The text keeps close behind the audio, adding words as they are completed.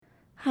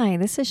Hi,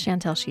 this is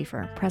Chantel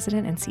Schiefer,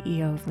 President and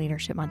CEO of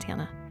Leadership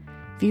Montana.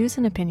 Views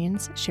and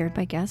opinions shared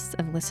by guests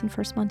of Listen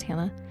First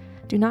Montana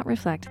do not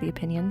reflect the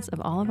opinions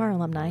of all of our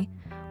alumni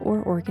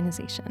or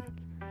organization.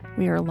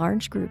 We are a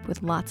large group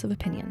with lots of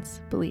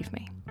opinions, believe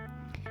me.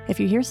 If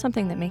you hear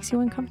something that makes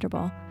you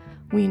uncomfortable,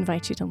 we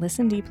invite you to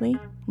listen deeply,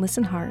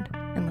 listen hard,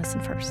 and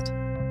listen first.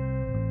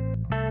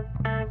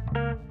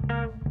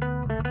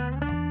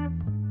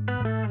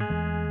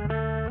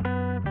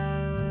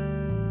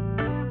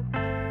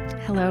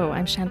 Hello,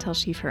 I'm Chantel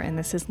Schiefer, and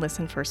this is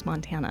Listen First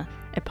Montana,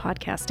 a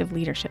podcast of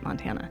Leadership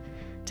Montana.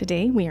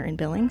 Today, we are in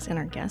Billings, and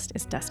our guest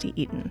is Dusty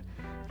Eaton.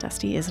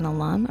 Dusty is an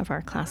alum of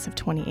our class of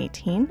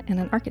 2018 and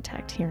an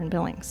architect here in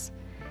Billings.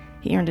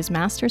 He earned his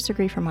master's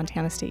degree from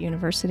Montana State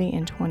University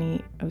in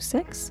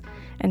 2006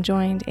 and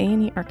joined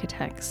A&E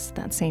Architects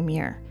that same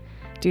year.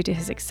 Due to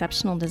his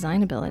exceptional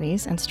design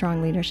abilities and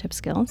strong leadership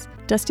skills,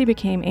 Dusty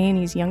became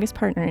A&E's youngest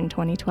partner in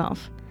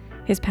 2012.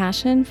 His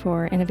passion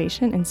for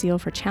innovation and zeal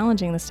for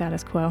challenging the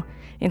status quo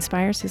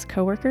inspires his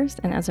coworkers,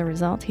 and as a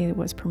result, he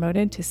was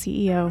promoted to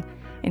CEO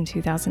in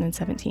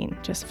 2017,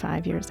 just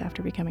 5 years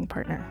after becoming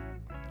partner.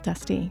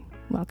 Dusty,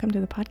 welcome to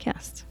the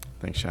podcast.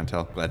 Thanks,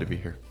 Chantel. Glad to be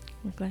here.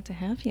 We're glad to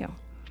have you.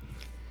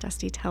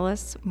 Dusty, tell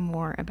us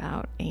more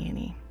about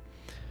A&E.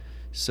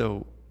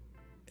 So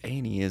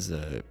A&E is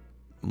a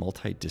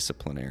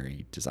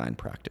multidisciplinary design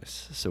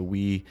practice. So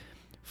we've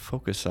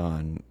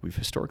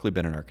historically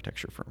been an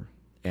architecture firm,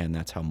 and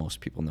that's how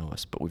most people know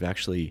us. But we've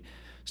actually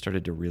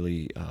started to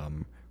really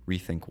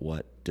rethink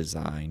what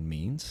design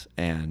means.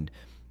 And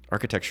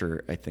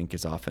architecture, I think,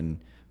 is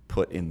often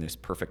put in this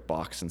perfect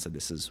box and said,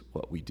 this is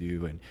what we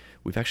do. And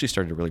we've actually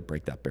started to really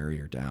break that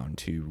barrier down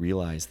to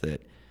realize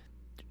that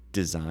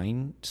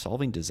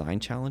solving design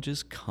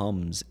challenges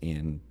comes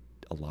in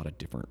a lot of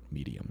different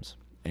mediums.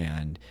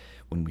 And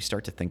when we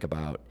start to think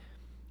about,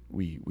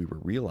 we were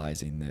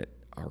realizing that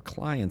our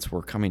clients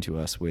were coming to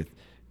us with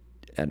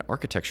an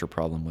architecture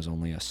problem was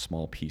only a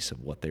small piece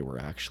of what they were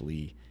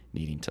actually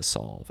needing to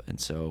solve. And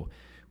so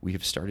we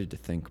have started to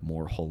think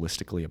more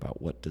holistically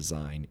about what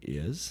design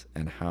is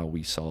and how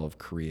we solve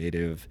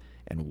creative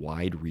and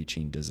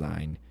wide-reaching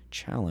design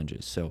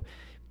challenges. So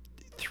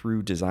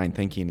through design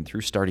thinking and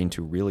through starting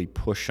to really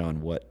push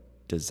on what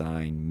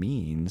design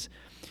means,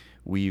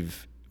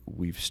 we've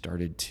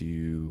started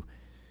to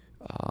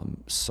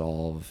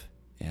solve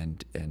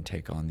and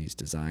take on these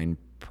design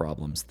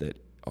problems that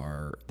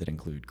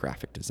include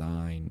graphic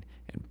design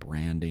and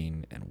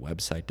branding and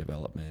website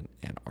development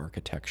and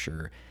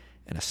architecture,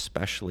 and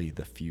especially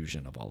the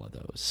fusion of all of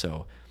those.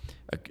 So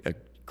a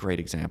great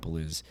example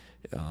is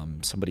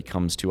somebody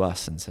comes to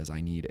us and says,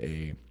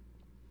 we're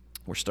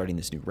starting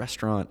this new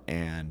restaurant,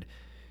 and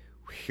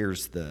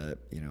here's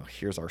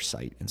our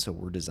site. And so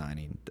we're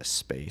designing the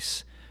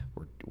space,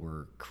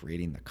 we're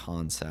creating the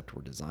concept,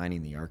 we're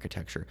designing the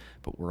architecture,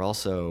 but we're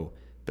also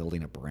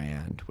building a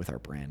brand with our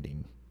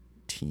branding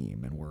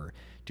team, and we're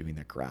doing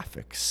the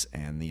graphics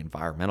and the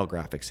environmental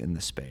graphics in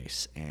the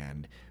space,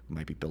 and we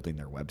might be building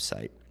their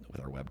website with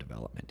our web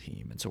development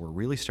team. And so we're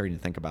really starting to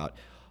think about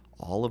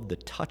all of the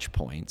touch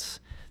points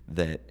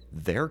that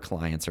their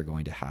clients are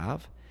going to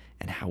have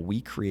and how we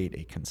create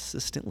a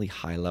consistently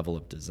high level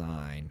of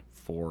design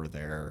for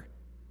their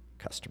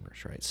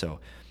customers, right? So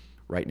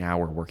right now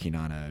we're working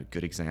on a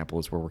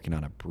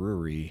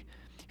brewery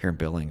here in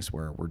Billings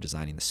where we're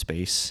designing the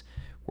space,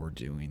 we're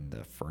doing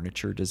the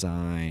furniture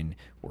design,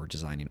 we're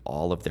designing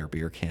all of their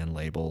beer can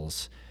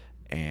labels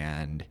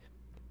and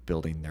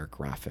building their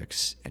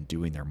graphics and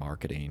doing their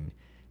marketing.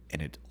 And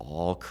it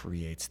all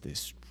creates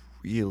this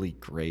really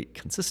great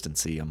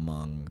consistency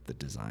among the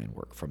design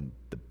work, from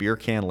the beer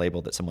can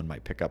label that someone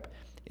might pick up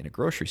in a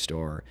grocery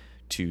store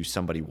to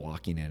somebody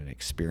walking in and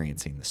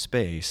experiencing the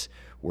space.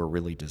 We're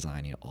really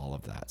designing all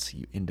of that. So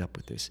you end up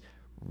with this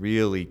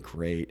really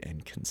great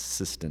and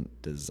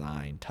consistent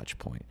design touch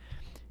point.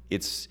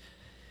 It's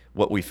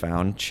what we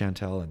found,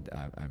 Chantel, and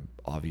I'm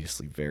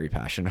obviously very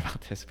passionate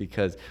about this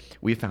because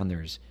we found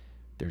there's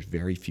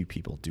very few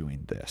people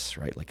doing this,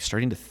 right? Like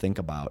starting to think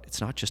about,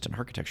 it's not just an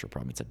architecture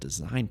problem, it's a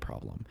design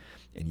problem.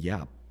 And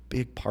yeah, a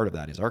big part of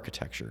that is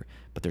architecture,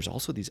 but there's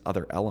also these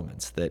other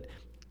elements that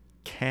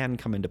can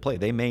come into play.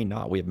 They may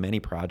not. We have many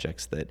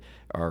projects that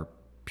are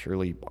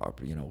purely,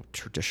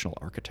 traditional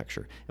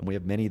architecture, and we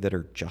have many that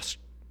are just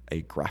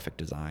a graphic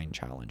design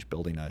challenge,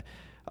 building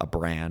a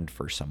brand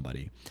for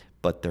somebody.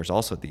 But there's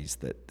also these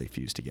that they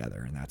fuse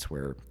together, and that's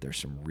where there's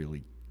some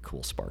really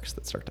cool sparks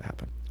that start to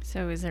happen.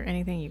 So is there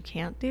anything you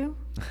can't do?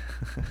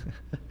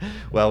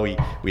 Well,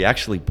 we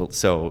actually,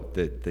 so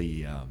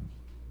the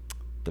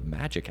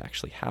magic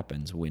actually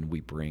happens when we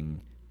bring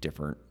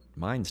different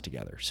minds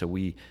together. So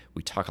we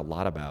talk a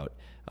lot about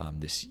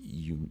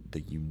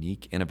the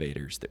unique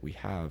innovators that we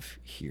have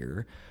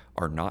here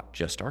are not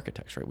just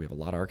architects, right? We have a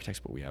lot of architects,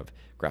 but we have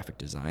graphic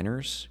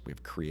designers, we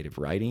have creative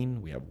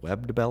writing, we have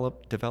web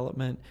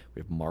development,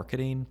 we have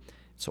marketing.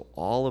 So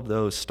all of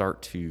those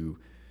start to,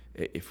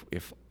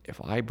 if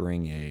I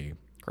bring a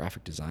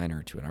graphic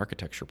designer to an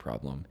architecture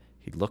problem,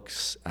 he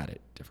looks at it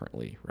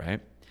differently,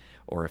 right?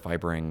 Or if I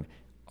bring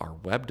our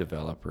web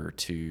developer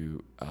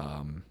to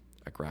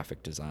a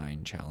graphic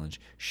design challenge,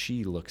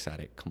 she looks at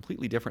it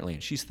completely differently,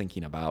 and she's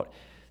thinking about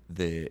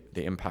the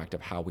impact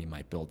of how we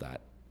might build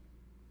that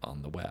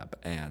on the web.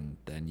 And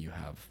then you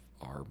have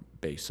our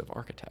base of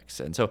architects.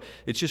 And so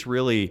it's just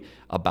really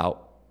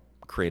about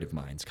creative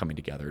minds coming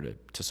together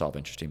to solve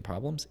interesting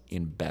problems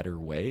in better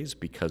ways,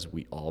 because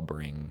we all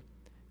bring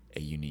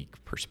a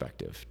unique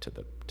perspective to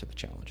the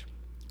challenge.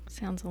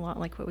 Sounds a lot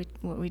like what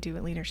we do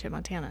at Leadership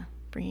Montana,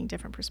 bringing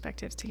different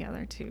perspectives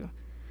together to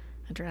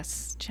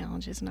address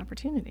challenges and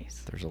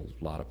opportunities. There's a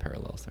lot of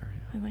parallels there.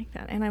 Yeah. I like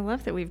that. And I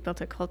love that we've built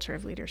a culture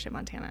of Leadership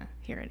Montana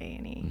here at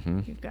A&E.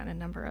 Mm-hmm. You've got a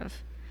number of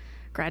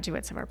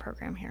graduates of our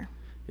program here.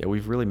 Yeah,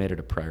 we've really made it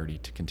a priority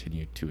to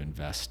continue to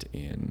invest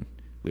in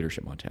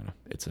Leadership Montana.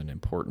 It's an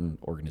important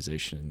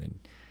organization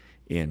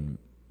in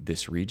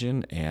this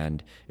region,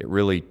 and it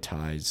really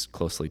ties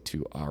closely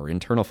to our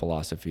internal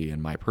philosophy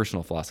and my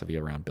personal philosophy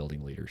around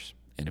building leaders.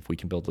 And if we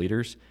can build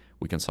leaders,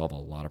 we can solve a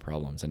lot of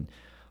problems. And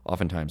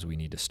oftentimes we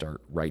need to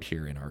start right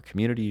here in our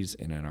communities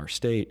and in our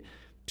state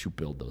to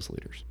build those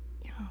leaders.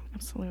 Yeah,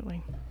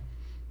 absolutely.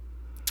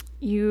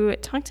 You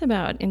talked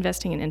about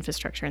investing in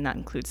infrastructure, and that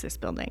includes this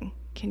building.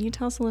 Can you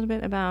tell us a little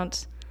bit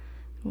about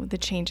the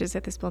changes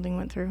that this building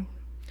went through?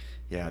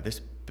 Yeah, this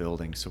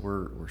building, so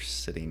we're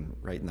sitting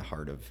right in the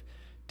heart of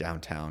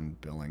downtown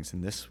Billings,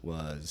 and this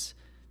was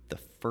the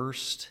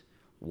first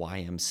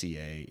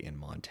YMCA in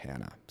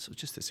Montana. So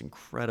just this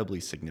incredibly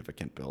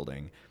significant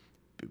building,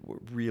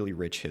 really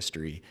rich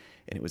history,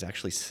 and it was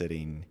actually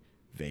sitting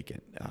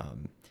vacant.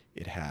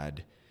 It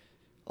had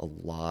a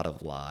lot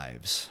of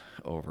lives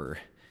over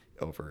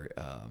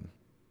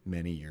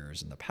many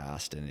years in the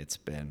past, and it's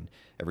been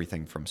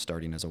everything from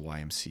starting as a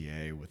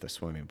YMCA with a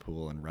swimming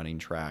pool and running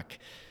track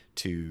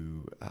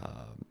to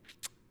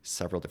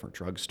several different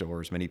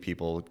drugstores. Many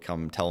people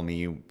come tell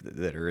me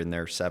that are in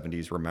their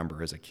 70s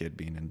remember as a kid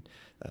being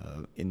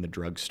in the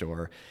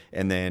drugstore.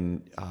 And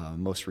then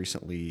most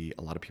recently,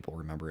 a lot of people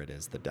remember it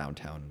as the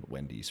downtown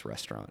Wendy's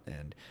restaurant.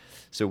 And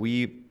so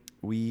we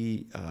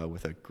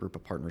with a group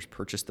of partners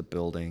purchased the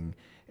building,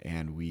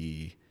 and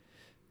we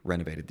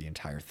renovated the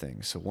entire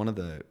thing. So one of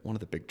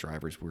the big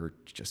drivers, we're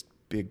just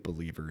big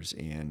believers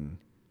in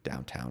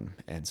downtown.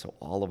 And so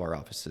all of our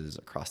offices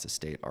across the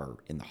state are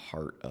in the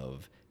heart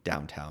of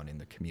downtown in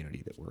the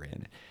community that we're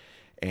in.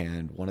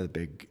 And one of the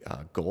big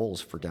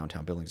goals for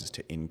downtown Billings is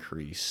to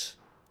increase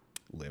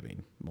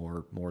living,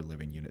 more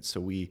living units.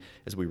 So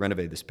as we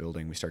renovated this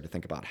building, we started to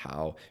think about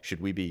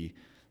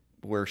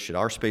where should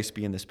our space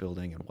be in this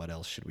building, and what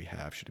else should we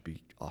have? Should it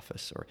be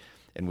office?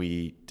 And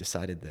we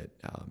decided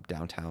that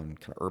downtown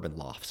kind of urban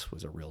lofts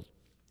was a real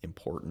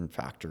important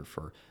factor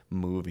for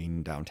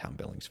moving downtown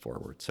Billings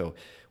forward. So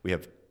we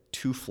have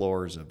 2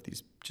 floors of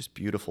these just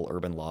beautiful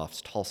urban lofts,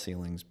 tall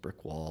ceilings,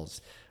 brick walls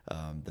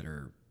that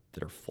are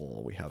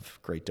full. We have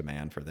great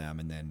demand for them,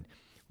 and then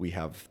we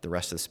have the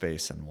rest of the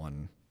space and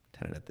one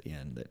tenant at the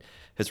end that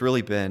has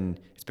really been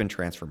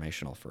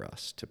transformational for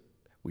us.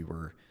 We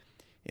were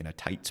in a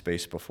tight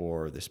space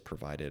before. This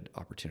provided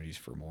opportunities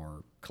for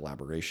more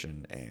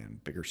collaboration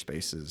and bigger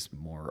spaces,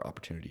 more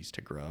opportunities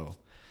to grow.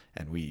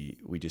 And we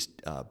just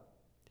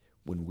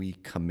when we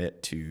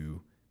commit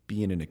to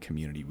being in a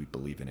community, we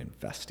believe in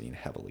investing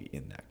heavily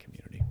in that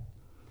community.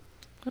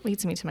 That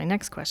leads me to my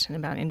next question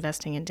about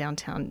investing in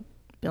downtown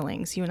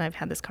Billings. You and I have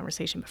had this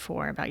conversation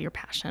before about your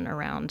passion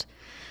around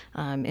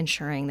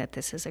ensuring that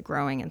this is a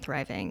growing and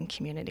thriving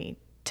community.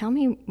 Tell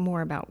me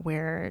more about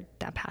where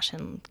that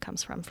passion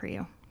comes from for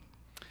you.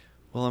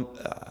 Well,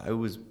 I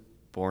was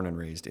born and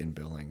raised in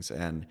Billings,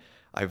 and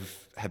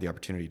I've had the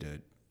opportunity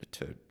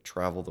to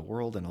travel the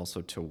world and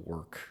also to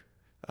work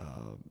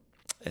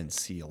and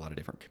see a lot of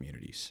different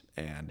communities,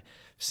 and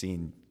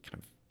seen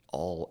kind of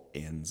all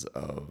ends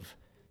of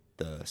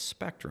the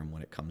spectrum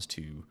when it comes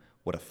to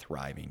what a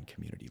thriving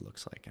community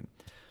looks like. And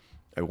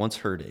I once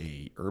heard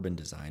a urban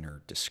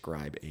designer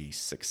describe a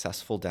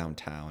successful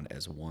downtown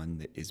as one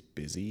that is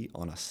busy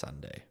on a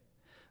Sunday.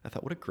 I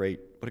thought, what a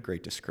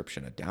great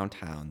description. A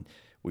downtown,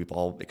 we've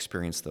all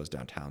experienced those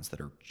downtowns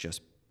that are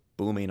just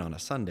booming on a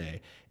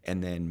Sunday,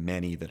 and then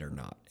many that are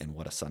not, and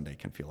what a Sunday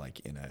can feel like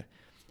in a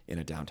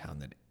downtown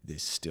that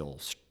is still,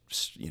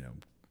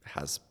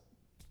 has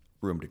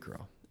room to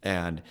grow.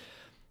 And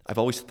I've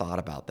always thought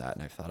about that,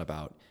 and I've thought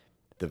about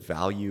the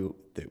value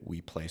that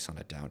we place on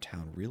a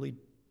downtown really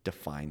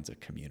defines a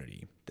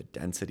community. The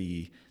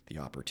density, the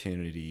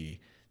opportunity,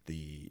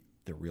 the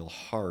real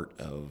heart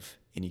of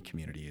any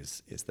community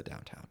is the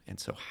downtown. And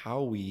so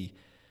how we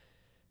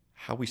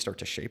start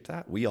to shape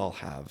that, we all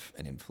have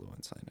an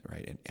influence on it,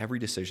 right? And every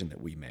decision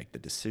that we make, the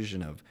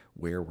decision of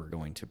where we're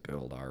going to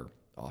build our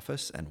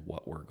office and where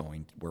we're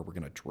going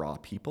to draw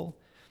people,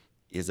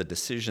 is a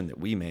decision that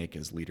we make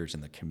as leaders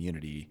in the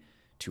community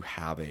to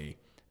have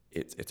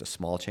it's a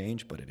small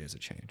change, but it is a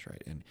change,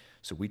 right? And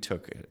so we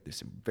took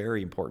this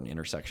very important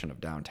intersection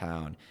of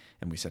downtown,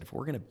 and we said, if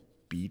we're going to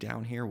be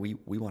down here, we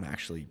want to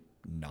actually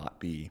not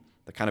be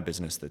the kind of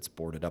business that's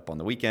boarded up on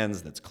the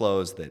weekends, that's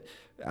closed, that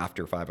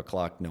after 5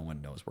 o'clock, no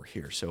one knows we're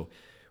here. So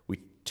we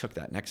took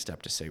that next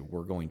step to say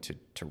we're going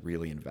to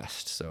really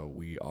invest. So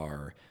we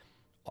are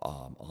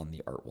on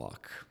the Art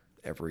Walk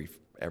every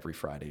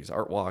Friday's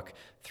Art Walk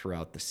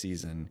throughout the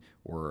season.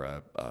 We're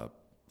a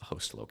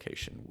host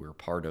location. We're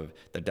part of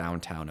the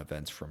downtown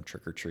events, from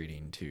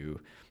trick-or-treating to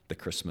the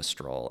Christmas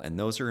stroll. And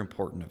those are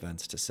important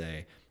events to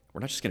say, we're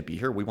not just going to be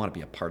here, we want to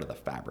be a part of the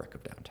fabric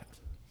of downtown.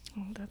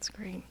 Oh, that's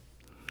great.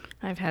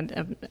 I've had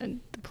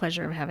the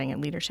pleasure of having a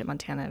Leadership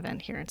Montana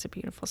event here. It's a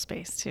beautiful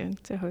space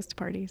to host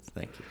parties.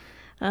 Thank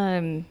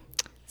you.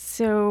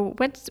 So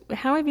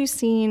how have you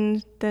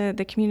seen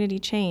the community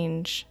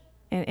change,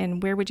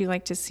 and where would you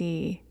like to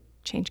see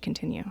change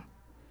continue?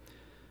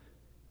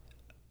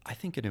 I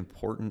think an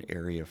important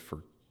area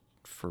for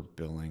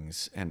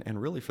Billings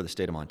and really for the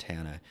state of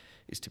Montana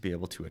is to be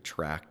able to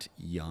attract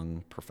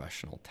young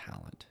professional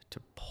talent, to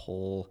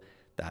pull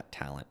that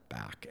talent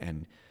back.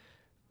 And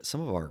some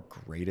of our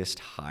greatest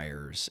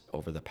hires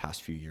over the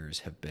past few years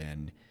have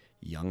been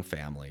young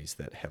families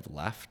that have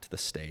left the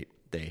state.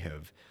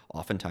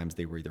 Oftentimes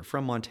they were either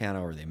from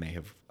Montana, or they may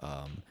have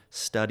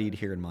studied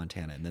here in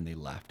Montana, and then they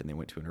left and they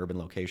went to an urban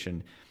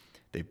location.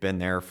 They've been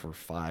there for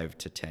 5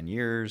 to 10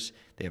 years.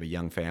 They have a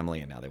young family,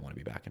 and now they want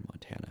to be back in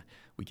Montana.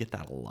 We get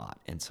that a lot.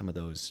 And some of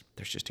those,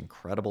 there's just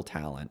incredible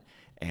talent,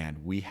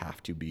 and we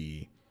have to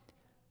be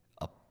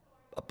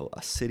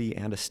a city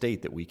and a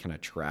state that we can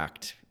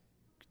attract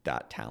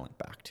that talent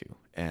back to.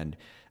 And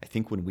I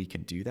think when we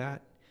can do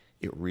that,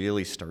 it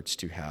really starts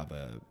to have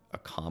a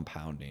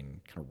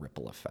compounding kind of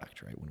ripple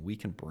effect, right? When we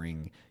can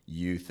bring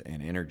youth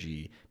and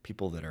energy,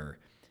 people that are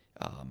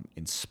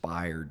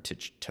inspired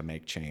to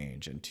make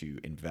change and to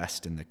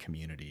invest in the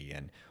community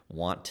and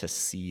want to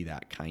see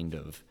that kind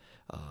of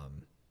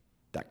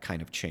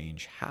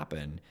change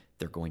happen,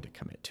 they're going to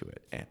commit to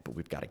it. But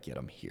we've got to get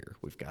them here.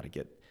 We've got to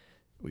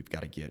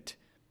get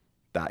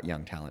that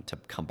young talent to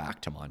come back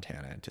to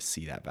Montana and to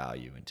see that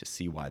value and to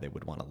see why they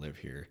would want to live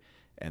here,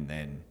 and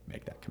then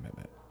make that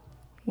commitment.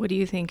 What do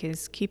you think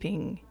is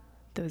keeping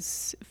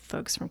those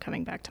folks from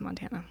coming back to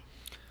Montana?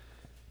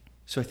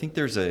 So I think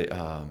there's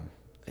a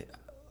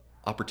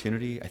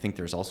opportunity. I think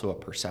there's also a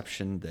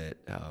perception that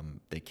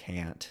they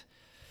can't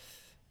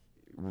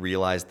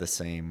realize the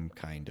same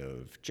kind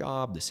of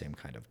job, the same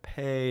kind of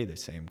pay, the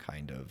same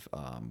kind of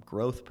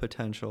growth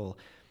potential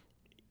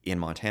in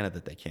Montana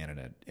that they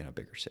can in a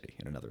bigger city,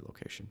 in another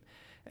location.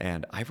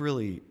 And I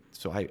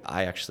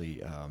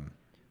actually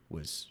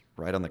was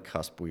right on the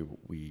cusp.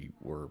 We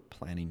were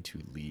planning to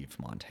leave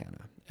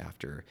Montana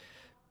after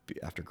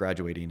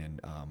graduating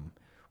and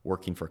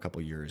working for a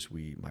couple of years.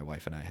 My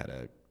wife and I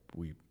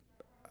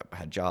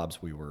had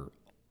jobs. We were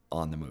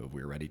on the move.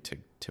 We were ready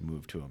to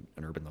move to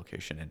an urban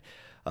location,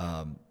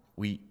 and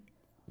we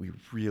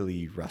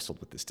really wrestled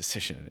with this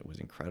decision, and it was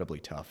incredibly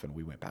tough. And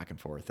we went back and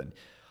forth, and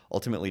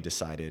ultimately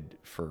decided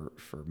for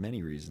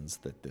many reasons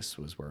that this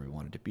was where we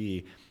wanted to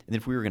be. And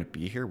if we were going to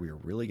be here, we were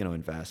really going to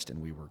invest, and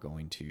we were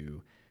going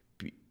to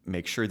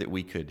make sure that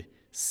we could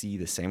see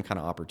the same kind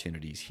of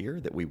opportunities here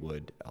that we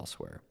would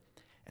elsewhere.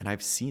 And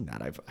I've seen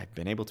that. I've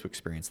been able to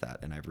experience that,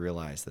 and I've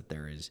realized that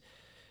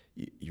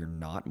you're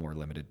not more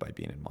limited by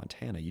being in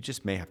Montana. You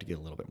just may have to get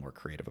a little bit more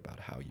creative about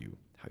how you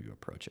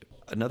approach it.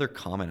 Another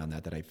comment on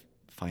that I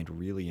find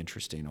really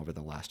interesting over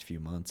the last few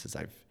months is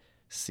I've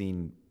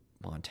seen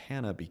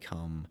Montana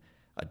become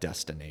a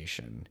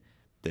destination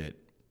that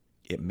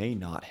it may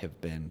not have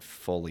been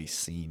fully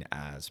seen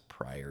as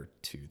prior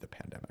to the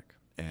pandemic.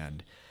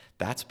 And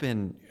that's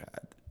been,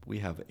 we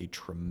have a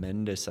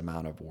tremendous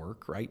amount of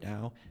work right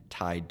now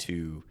tied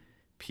to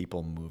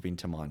people moving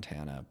to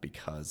Montana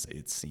because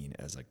it's seen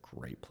as a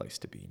great place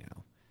to be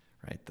now,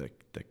 right? The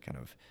kind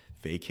of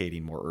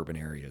vacating more urban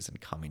areas and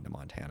coming to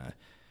Montana.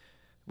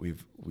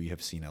 We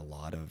have seen a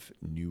lot of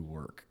new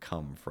work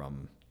come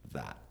from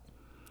that.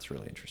 It's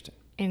really interesting.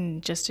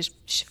 In just a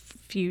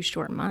few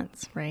short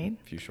months, right?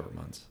 A few short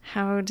months.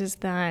 How do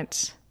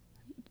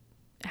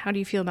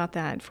you feel about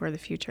that for the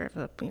future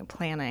of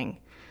planning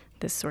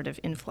this sort of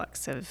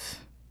influx of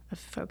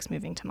folks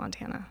moving to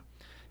Montana?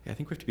 Yeah, I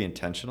think we have to be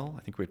intentional.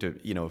 I think we have to,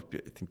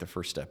 I think the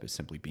first step is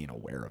simply being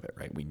aware of it,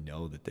 right? We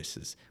know that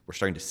we're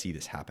starting to see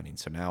this happening.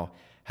 So now,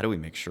 how do we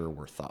make sure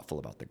we're thoughtful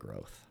about the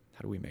growth?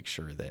 How do we make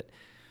sure that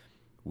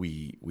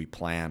we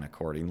plan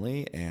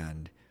accordingly,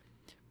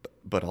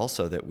 but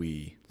also that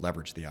we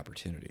leverage the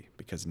opportunity?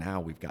 Because now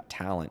we've got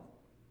talent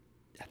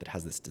that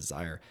has this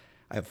desire.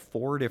 I have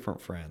 4 different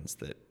friends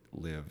that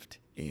lived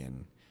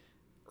in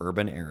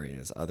urban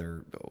areas.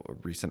 A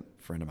recent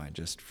friend of mine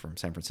just from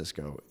San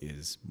Francisco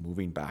is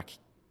moving back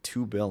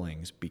to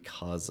Billings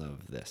because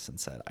of this and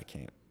said, I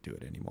can't do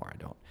it anymore.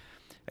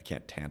 I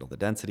can't handle the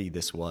density.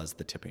 This was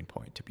the tipping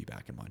point to be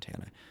back in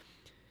Montana.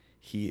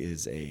 He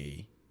is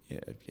an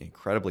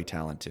incredibly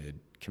talented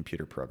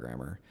computer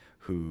programmer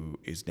who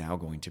is now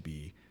going to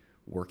be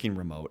working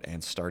remote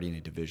and starting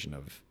a division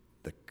of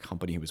the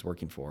company he was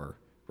working for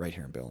right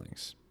here in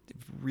Billings.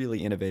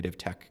 Really innovative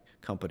tech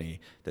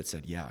company that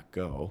said, yeah,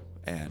 go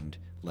and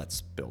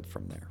let's build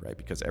from there, right?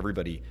 Because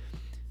everybody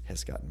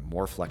has gotten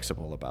more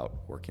flexible about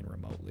working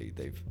remotely.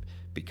 They've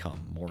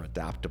become more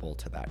adaptable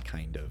to that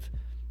kind of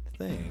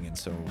thing. And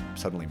so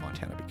suddenly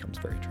Montana becomes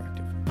very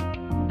attractive.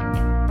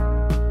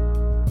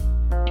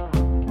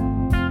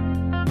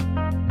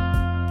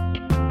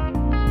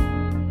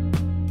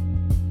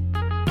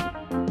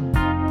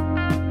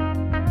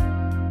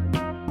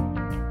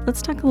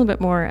 Let's talk a little bit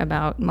more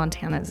about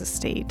Montana as a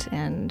state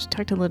and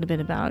talked a little bit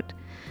about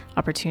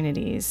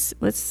opportunities.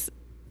 Let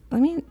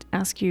me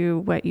ask you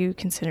what you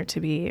consider to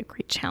be a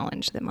great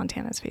challenge that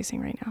Montana is facing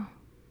right now.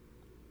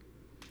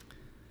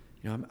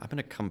 I'm going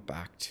to come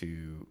back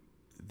to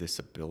this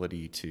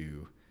ability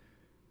to,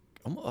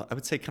 I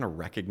would say, kind of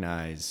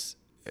recognize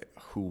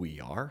who we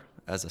are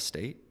as a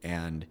state,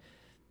 and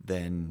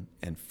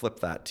flip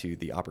that to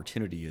the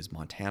opportunity is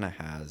Montana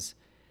has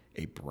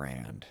a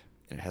brand.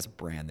 And it has a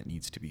brand that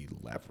needs to be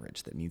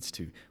leveraged,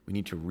 we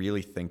need to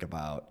really think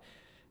about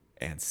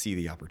and see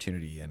the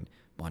opportunity. And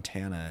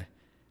Montana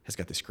has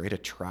got this great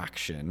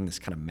attraction, this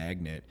kind of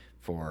magnet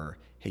for,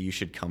 hey, you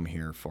should come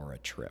here for a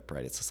trip,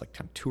 right? It's this like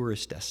kind of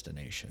tourist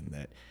destination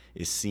that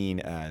is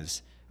seen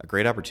as a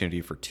great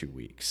opportunity for 2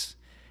 weeks,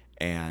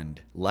 and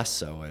less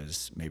so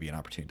as maybe an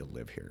opportunity to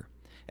live here.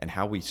 And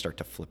how we start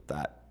to flip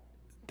that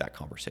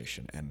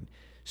conversation and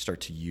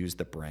start to use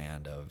the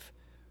brand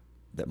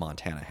that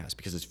Montana has,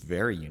 because it's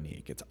very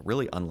unique. It's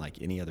really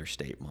unlike any other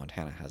state.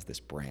 Montana has this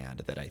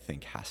brand that I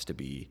think has to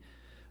be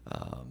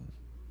I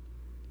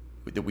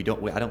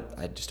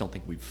just don't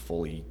think we've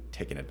fully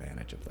taken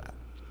advantage of that.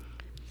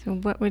 So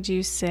what would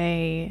you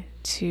say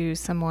to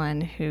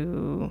someone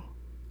who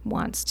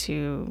wants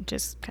to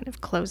just kind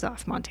of close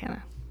off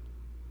Montana,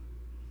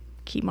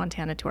 keep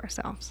Montana to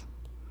ourselves?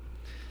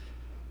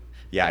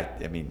 Yeah,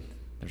 I mean,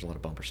 there's a lot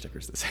of bumper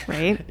stickers that say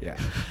right. Yeah.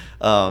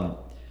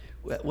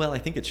 Well, I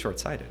think it's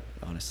short-sighted,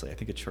 honestly. I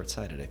think it's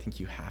short-sighted. I think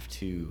you have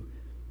to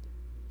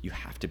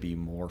be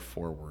more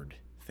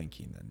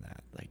forward-thinking than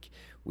that. Like,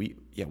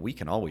 we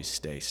can always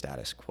stay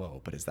status quo,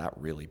 but is that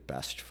really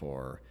best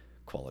for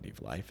quality of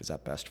life? Is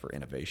that best for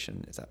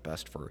innovation? Is that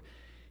best for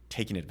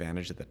taking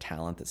advantage of the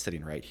talent that's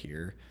sitting right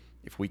here?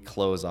 If we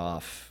close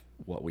off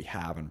what we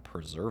have and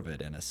preserve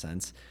it, in a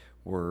sense,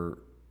 we're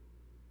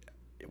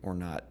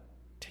not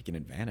taking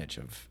advantage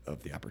of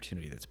the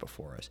opportunity that's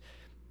before us.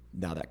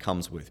 Now, that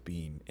comes with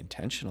being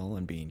intentional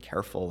and being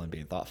careful and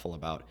being thoughtful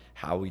about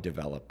how we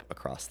develop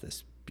across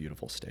this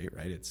beautiful state,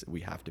 right?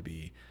 We have to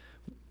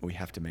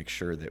make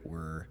sure that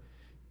we're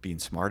being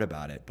smart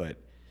about it, but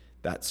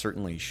that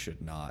certainly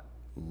should not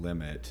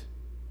limit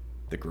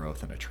the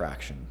growth and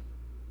attraction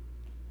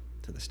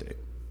to the state.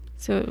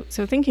 So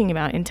thinking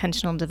about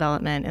intentional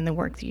development and the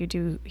work that you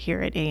do here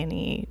at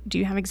A&E, do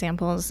you have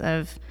examples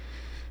of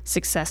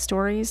success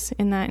stories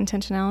in that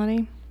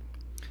intentionality?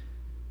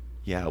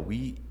 Yeah,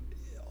 one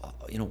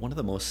of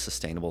the most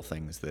sustainable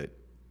things that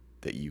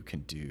you can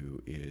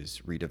do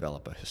is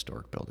redevelop a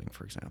historic building,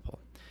 for example.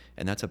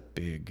 And that's a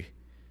big,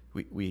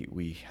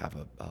 we have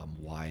a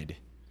wide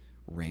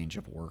range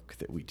of work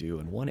that we do.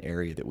 And one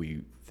area that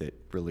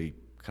really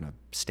kind of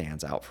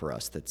stands out for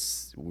us,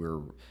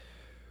 we're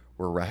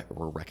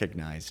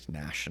recognized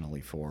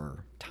nationally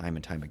for time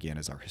and time again,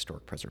 is our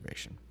historic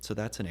preservation. So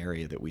that's an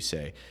area that we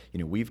say,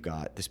 we've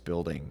got this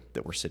building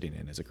that we're sitting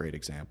in is a great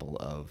example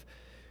of,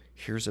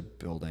 here's a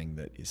building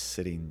that is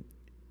sitting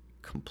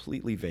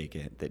completely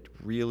vacant that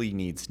really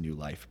needs new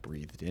life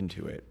breathed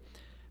into it.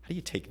 How do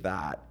you take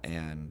that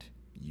and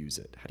use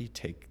it? How do you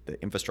take the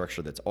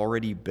infrastructure that's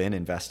already been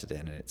invested in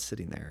and it's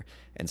sitting there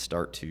and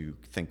start to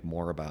think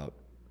more about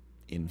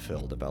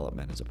infill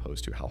development as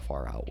opposed to how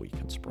far out we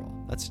can sprawl?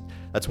 That's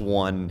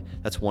one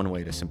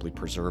way to simply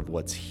preserve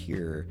what's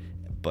here,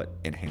 but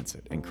enhance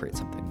it and create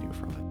something new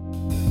from it.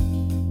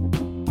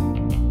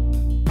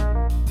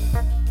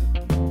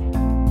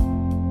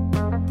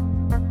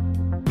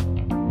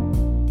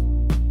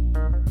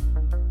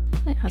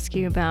 Ask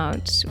you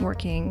about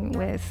working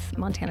with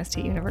Montana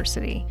State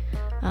University.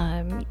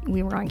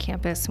 We were on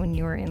campus when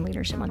you were in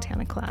Leadership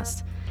Montana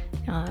class,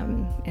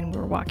 and we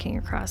were walking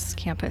across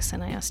campus,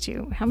 and I asked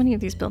you, how many of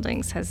these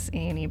buildings has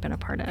A&E been a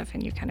part of?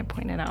 And you kind of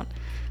pointed out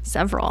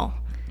several.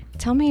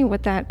 Tell me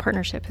what that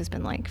partnership has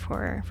been like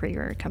for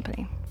your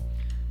company.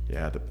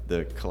 Yeah,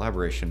 the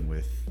collaboration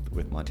with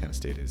Montana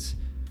State is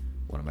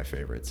one of my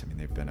favorites. I mean,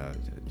 they've been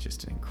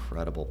just an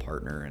incredible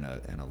partner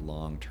and a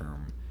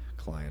long-term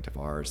client of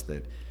ours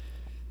that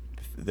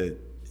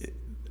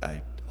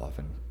I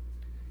often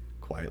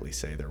quietly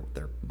say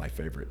they're my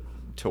favorite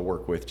to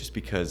work with, just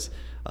because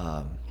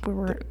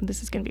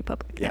this is going to be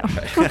public. Yeah,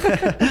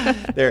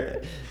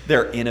 they're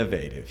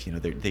innovative.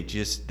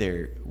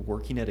 They're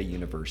working at a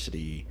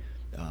university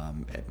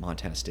at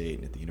Montana State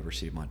and at the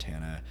University of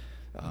Montana,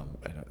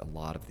 and a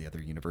lot of the other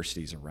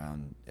universities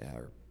around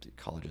or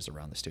colleges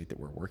around the state that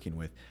we're working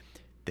with.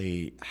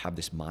 They have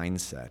this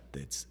mindset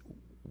that's,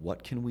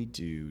 what can we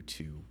do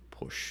to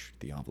push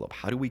the envelope?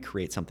 How do we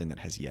create something that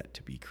has yet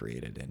to be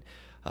created? And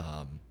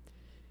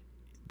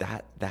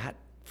that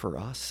for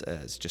us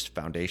as just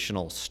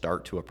foundational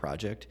start to a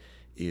project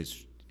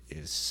is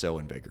so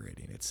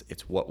invigorating.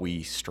 It's what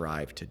we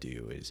strive to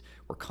do. Is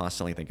we're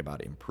constantly thinking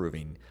about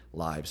improving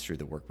lives through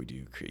the work we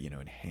do.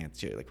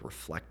 Enhance, like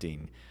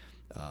reflecting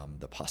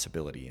the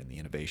possibility and the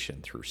innovation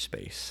through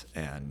space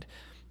and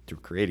through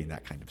creating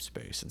that kind of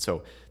space. And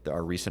so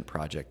our recent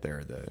project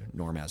there, the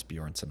Norm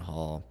Asbjornsen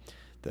Hall,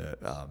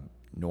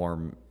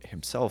 Norm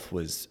himself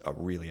was a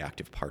really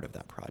active part of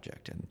that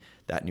project. And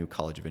that new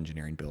College of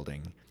Engineering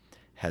building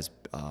has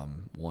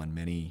won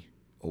many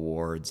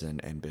awards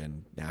and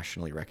been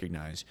nationally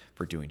recognized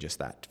for doing just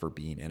that, for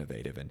being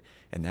innovative.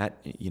 And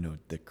that,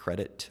 the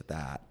credit to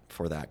that,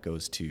 for that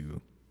goes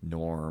to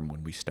Norm.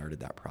 When we started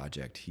that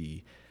project,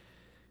 he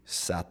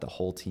sat the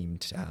whole team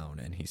down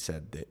and he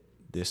said that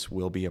this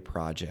will be a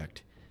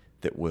project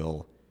that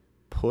will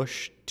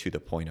push to the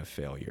point of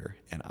failure,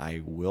 and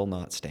I will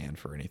not stand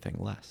for anything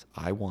less.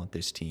 I want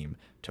this team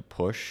to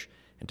push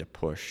and to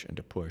push and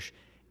to push,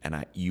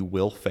 and you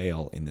will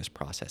fail in this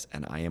process,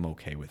 and I am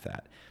okay with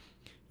that.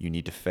 You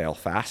need to fail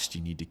fast.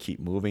 You need to keep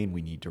moving.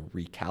 We need to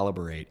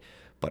recalibrate,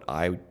 but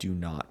I do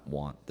not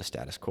want the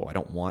status quo. I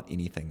don't want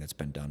anything that's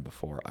been done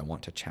before. I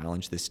want to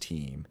challenge this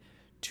team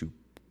to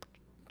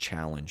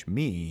challenge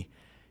me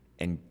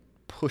and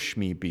push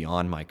me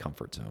beyond my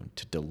comfort zone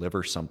to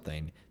deliver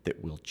something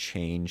that will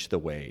change the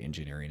way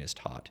engineering is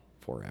taught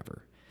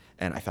forever.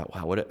 And I thought,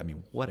 wow,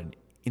 what an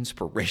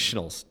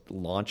inspirational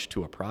launch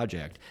to a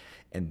project.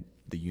 And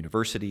the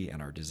university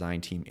and our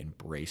design team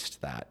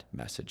embraced that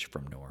message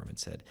from Norm and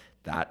said,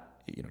 that,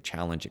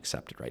 challenge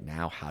accepted. Right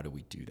now, how do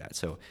we do that?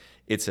 So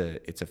it's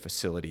a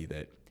facility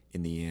that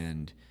in the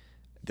end,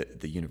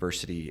 the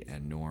university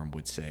and Norm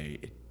would say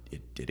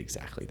it did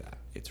exactly that.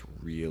 It's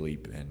really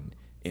been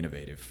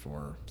innovative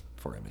for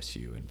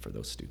MSU and for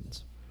those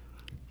students.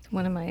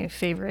 One of my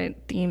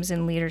favorite themes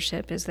in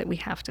leadership is that we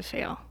have to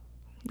fail.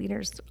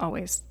 Leaders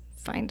always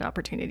find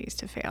opportunities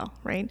to fail,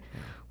 right? Yeah.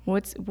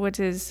 What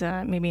is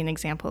maybe an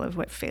example of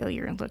what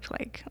failure looked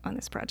like on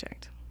this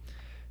project?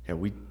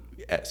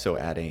 Yeah, so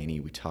at A&E,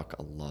 we talk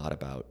a lot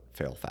about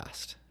fail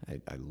fast.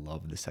 I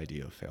love this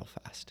idea of fail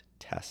fast,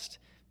 test,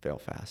 fail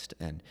fast.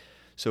 And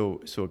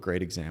so a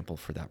great example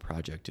for that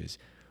project is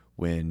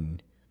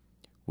when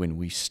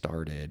we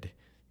started,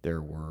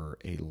 there were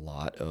a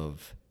lot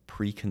of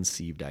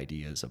preconceived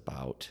ideas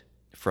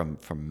from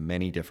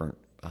many different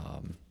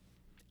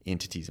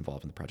entities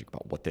involved in the project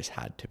about what this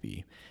had to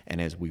be.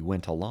 And as we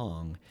went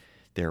along,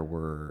 there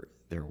were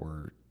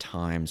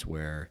times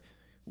where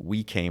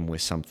we came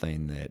with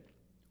something that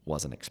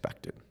wasn't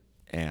expected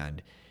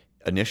and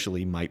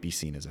initially might be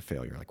seen as a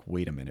failure. Like,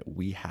 wait a minute,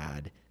 we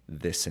had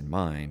this in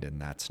mind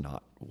and that's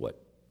not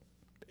what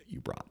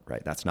you brought,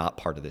 right? That's not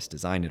part of this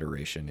design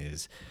iteration,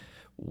 is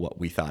what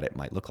we thought it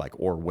might look like,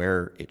 or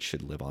where it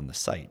should live on the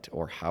site,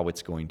 or how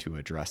it's going to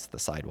address the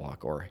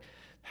sidewalk, or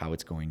how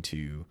it's going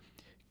to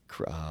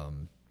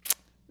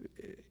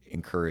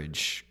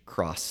encourage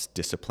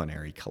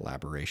cross-disciplinary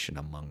collaboration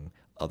among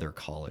other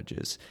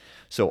colleges.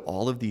 So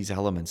all of these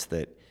elements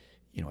that,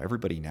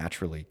 everybody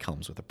naturally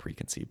comes with a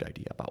preconceived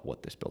idea about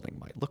what this building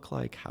might look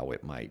like, how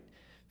it might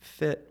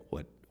fit,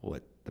 what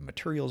the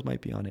materials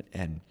might be on it.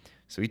 And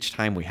so each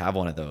time we have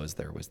one of those,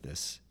 there was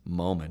this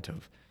moment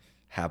of,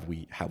 have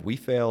we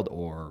failed,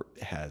 or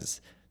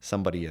has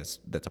somebody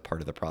that's a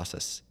part of the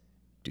process,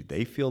 do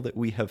they feel that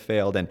we have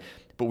failed?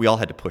 But we all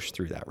had to push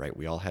through that, right?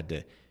 We all had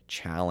to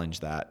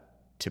challenge that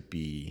to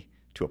be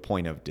to a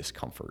point of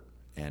discomfort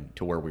and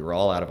to where we were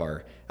all out of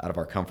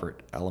our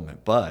comfort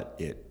element, but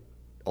it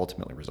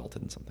ultimately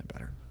resulted in something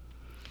better.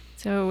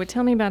 So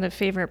tell me about a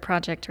favorite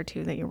project or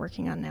two that you're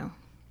working on now.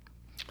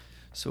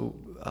 So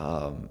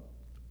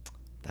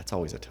that's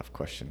always a tough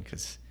question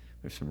because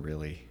we have some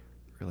really,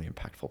 really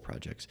impactful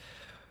projects.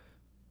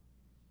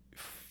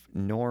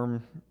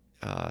 Norm,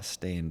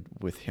 staying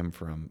with him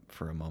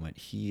for a moment,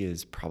 he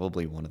is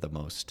probably one of the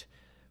most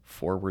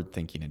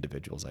forward-thinking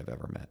individuals I've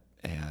ever met.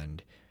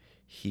 And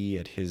he,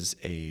 at his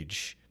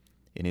age,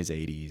 in his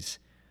 80s,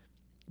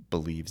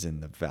 believes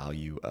in the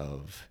value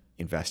of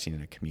investing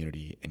in a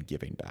community and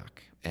giving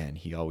back. And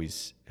he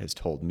always has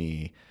told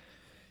me,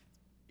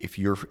 if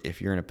you're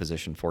in a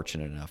position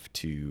fortunate enough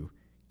to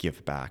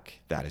give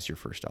back, that is your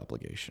first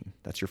obligation.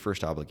 That's your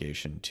first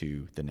obligation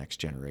to the next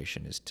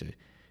generation, is to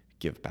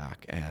give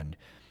back. And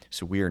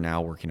so we are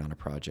now working on a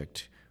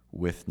project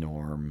with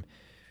Norm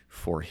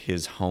for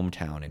his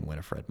hometown in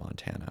Winifred,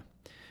 Montana,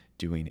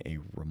 doing a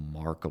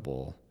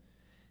remarkable,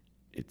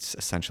 it's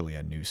essentially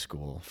a new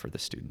school for the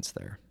students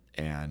there.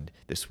 And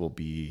this will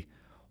be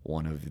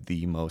one of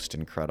the most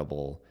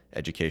incredible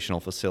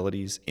educational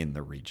facilities in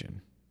the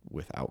region,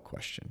 without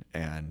question.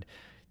 And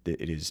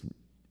it is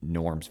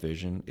Norm's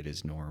vision. It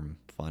is Norm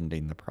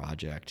funding the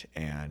project.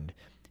 And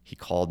he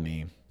called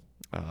me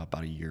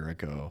about a year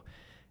ago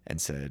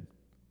and said,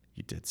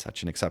 "You did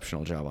such an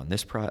exceptional job on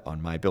this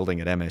on my building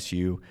at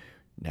MSU.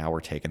 Now we're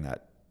taking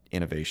that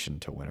innovation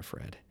to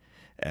Winifred."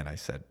 And I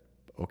said,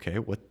 "Okay,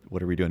 what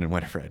are we doing in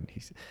Winifred?" And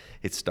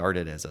it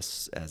started as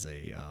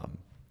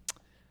a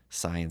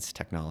science,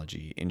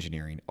 technology,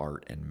 engineering,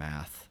 art, and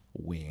math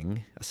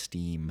wing, a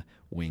STEAM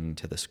wing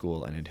to the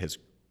school, and it has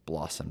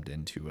blossomed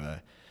into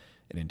an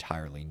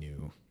entirely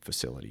new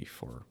facility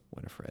for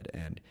Winifred.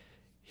 And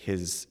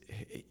his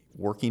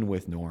working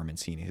with Norm and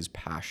seeing his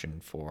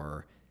passion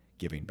for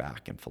giving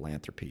back and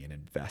philanthropy and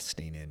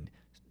investing in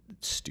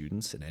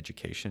students and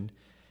education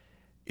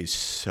is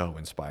so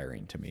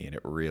inspiring to me. And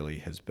it really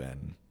has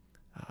been,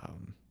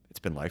 it's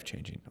been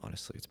life-changing,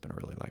 honestly. It's been a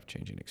really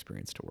life-changing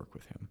experience to work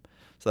with him.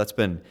 So that's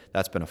been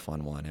a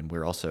fun one. And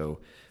we're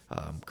also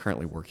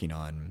currently working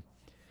on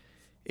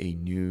a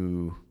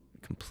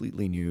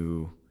completely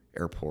new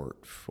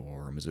airport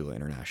for Missoula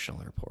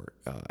International Airport.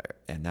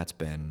 And that's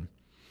been,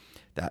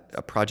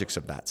 projects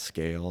of that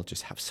scale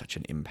just have such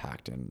an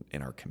impact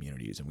in our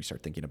communities. And we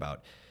start thinking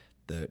about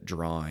the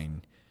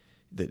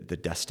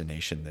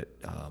destination that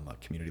a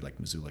community like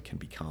Missoula can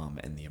become,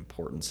 and the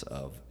importance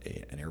of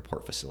an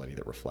airport facility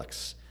that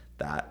reflects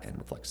that and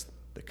reflects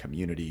the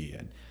community.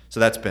 And so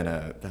that's been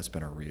a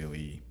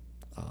really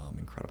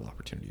incredible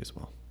opportunity as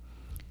well.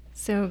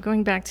 So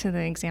going back to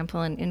the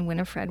example in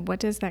Winifred, what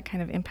does that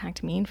kind of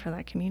impact mean for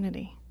that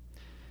community?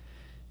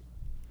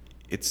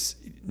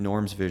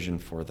 Norm's vision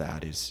for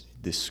that is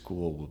this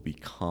school will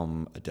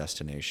become a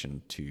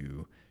destination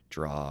to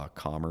draw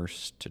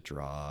commerce, to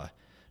draw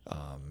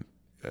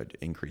an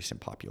increase in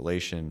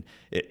population.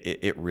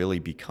 It really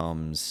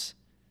becomes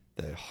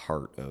the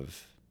heart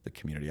of the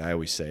community. I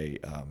always say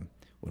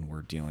when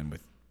we're dealing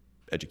with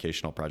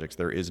educational projects,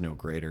 there is no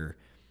greater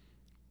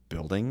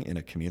building in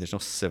a community.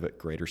 There's no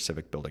greater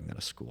civic building than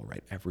a school,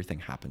 right? Everything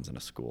happens in a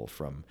school,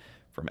 from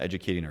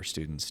educating our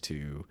students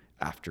to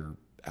after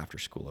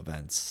school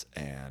events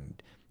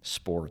and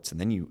sports,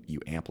 and then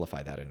you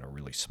amplify that in a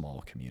really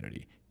small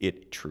community.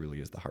 It truly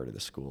is the heart of the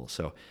school.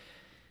 So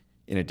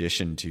in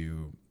addition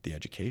to the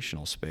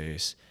educational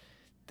space,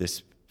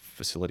 this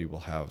facility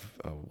will have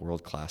a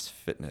world-class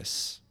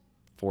fitness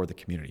for the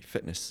community,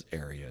 fitness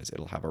areas.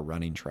 It'll have a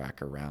running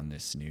track around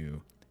this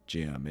new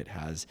gym. It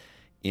has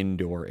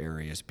indoor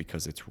areas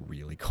because it's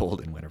really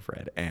cold in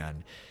Winifred,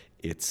 and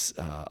it's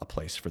a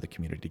place for the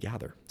community to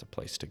gather. It's a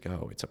place to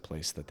go. It's a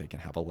place that they can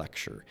have a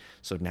lecture.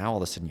 So now all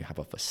of a sudden you have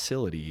a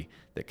facility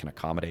that can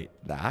accommodate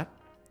that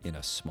in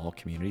a small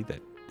community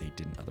that they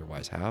didn't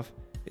otherwise have.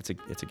 It's a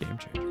game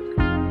changer.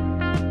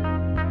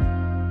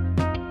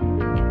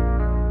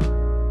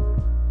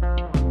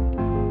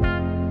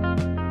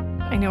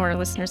 I know our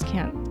listeners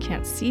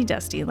can't see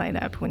Dusty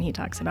light up when he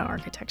talks about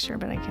architecture,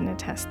 but I can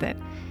attest that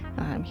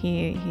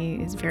he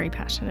is very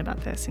passionate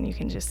about this, and you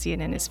can just see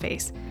it in his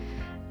face.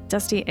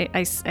 Dusty,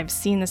 I've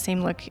seen the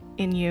same look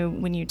in you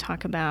when you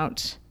talk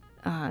about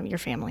your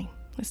family.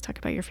 Let's talk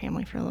about your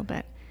family for a little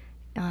bit.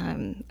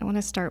 I want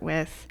to start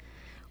with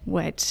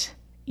what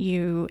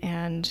you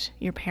and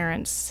your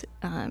parents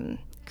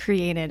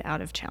created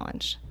out of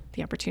Challenge,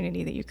 the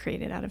opportunity that you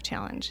created out of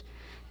Challenge,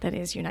 that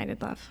is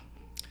United Love.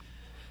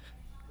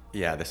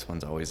 Yeah, this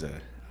one's always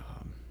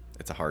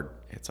it's a hard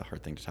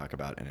thing to talk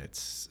about, and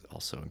it's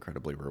also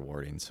incredibly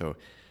rewarding. So,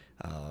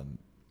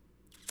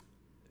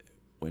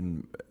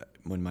 when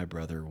my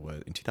brother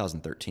was in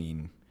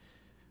 2013,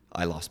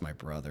 I lost my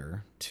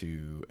brother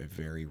to a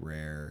very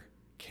rare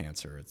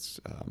cancer. It's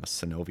a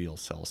synovial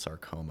cell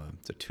sarcoma.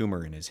 It's a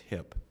tumor in his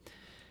hip.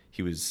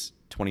 He was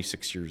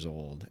 26 years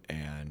old,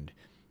 and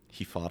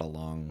he fought a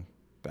long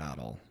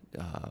battle.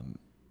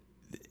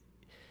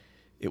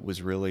 It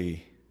was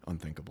really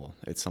unthinkable.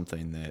 It's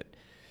something that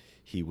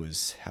he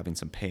was having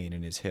some pain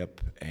in his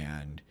hip,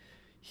 and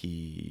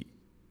he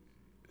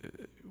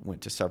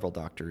went to several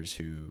doctors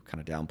who kind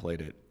of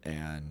downplayed it,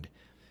 and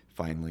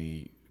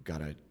finally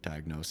got a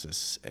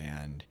diagnosis.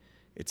 And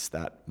it's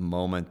that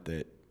moment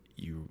that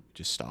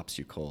just stops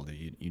you cold.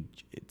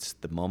 It's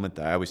the moment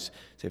that I always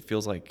say it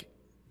feels like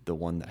the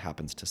one that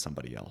happens to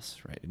somebody else,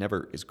 right? It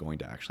never is going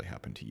to actually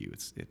happen to you.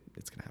 It's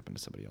going to happen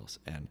to somebody else.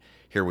 And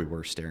here we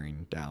were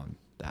staring down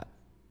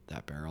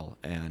that barrel.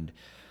 And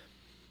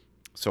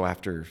so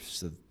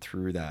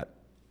through that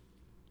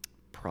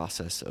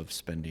process of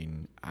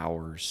spending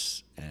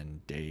hours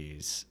and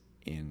days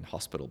in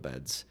hospital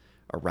beds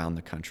around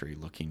the country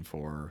looking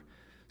for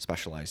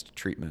specialized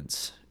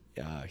treatments,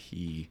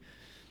 he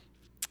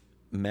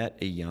met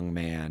a young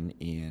man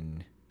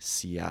in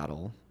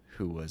Seattle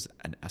who was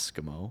an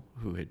Eskimo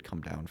who had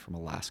come down from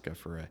Alaska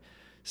for a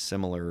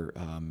similar,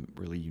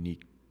 really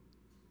unique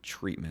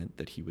treatment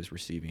that he was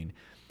receiving.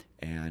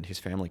 And his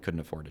family couldn't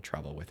afford to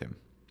travel with him.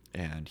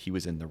 And he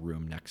was in the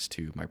room next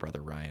to my brother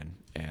Ryan.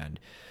 And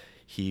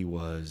he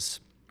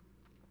was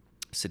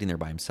sitting there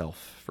by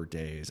himself for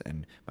days.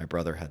 And my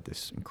brother had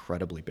this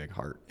incredibly big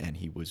heart, and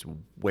he was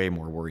way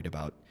more worried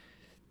about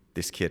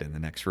this kid in the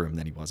next room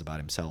than he was about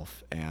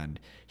himself. And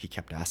he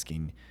kept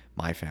asking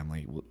my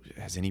family,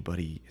 has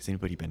anybody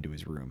been to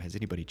his room? Has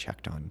anybody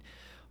checked on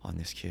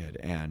this kid?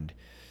 And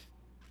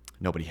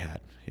nobody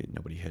had.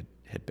 Nobody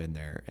had been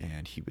there,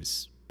 and he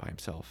was by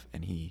himself,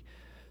 and he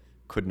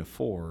couldn't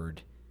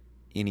afford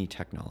any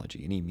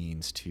technology, any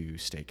means to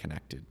stay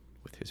connected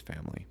with his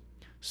family.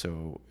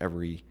 So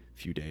every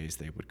few days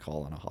they would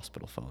call on a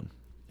hospital phone,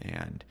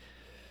 and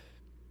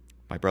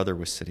my brother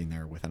was sitting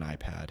there with an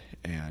iPad,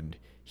 and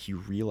he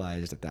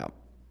realized at that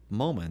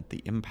moment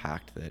the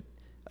impact that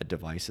a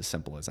device as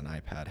simple as an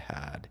iPad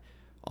had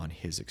on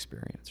his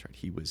experience, right?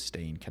 He was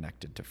staying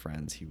connected to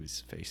friends. He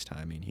was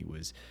FaceTiming. He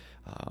was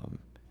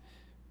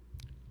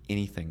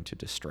anything to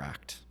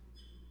distract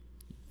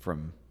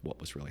from what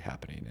was really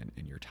happening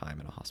in your time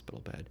in a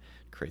hospital bed,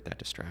 create that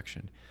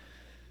distraction.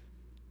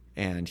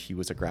 And he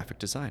was a graphic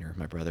designer.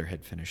 My brother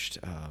had finished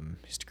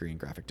his degree in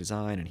graphic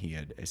design, and he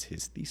had, as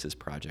his thesis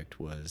project,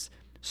 was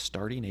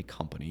starting a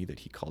company that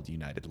he called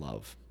United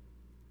Love,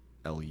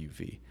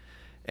 LUV.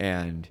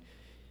 And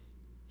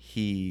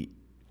he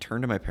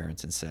turned to my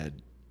parents and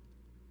said,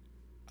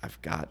 I've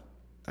got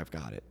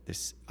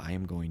it. I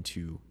am going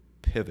to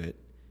pivot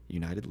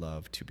United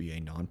Love to be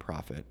a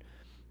nonprofit,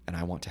 and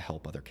I want to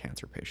help other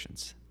cancer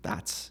patients.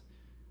 That's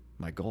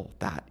my goal.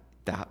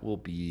 That will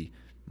be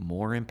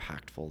more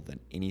impactful than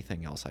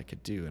anything else I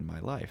could do in my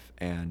life.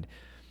 And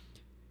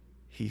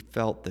he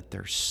felt that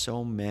there's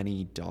so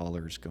many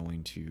dollars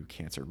going to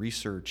cancer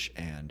research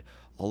and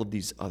all of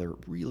these other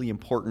really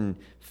important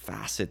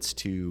facets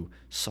to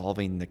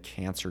solving the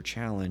cancer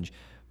challenge.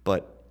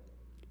 But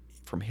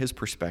from his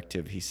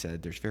perspective, he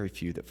said there's very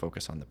few that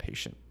focus on the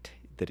patient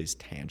that is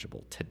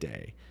tangible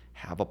today,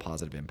 have a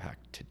positive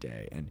impact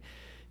today. And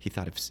he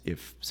thought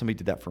if somebody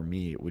did that for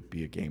me, it would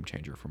be a game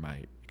changer for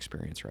my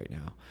experience right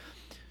now.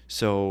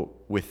 So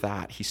with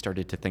that, he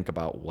started to think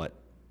about what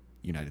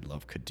United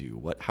Love could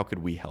do. How could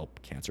we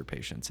help cancer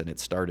patients? And it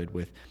started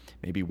with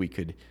maybe we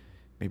could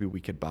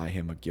buy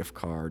him a gift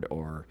card,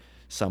 or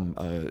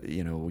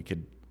we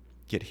could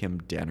get him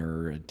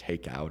dinner and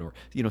takeout, or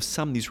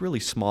these really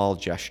small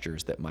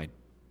gestures that might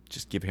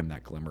just give him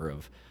that glimmer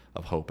of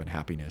hope and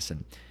happiness.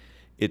 And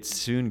it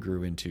soon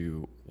grew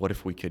into, what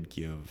if we could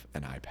give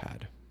an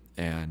iPad?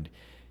 And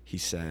he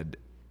said,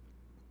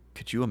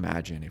 could you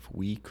imagine if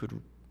we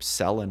could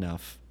sell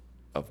enough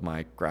of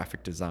my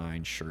graphic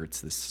design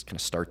shirts? This is going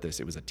to start this.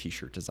 It was a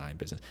t-shirt design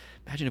business.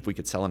 Imagine if we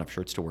could sell enough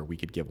shirts to where we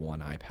could give one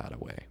iPad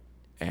away.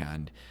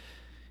 And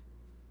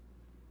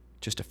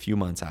just a few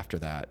months after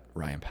that,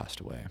 Ryan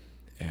passed away.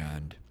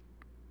 And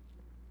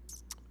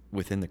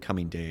within the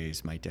coming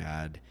days, my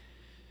dad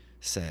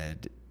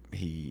said,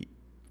 he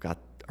got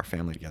our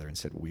family together and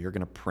said, we are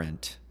going to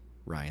print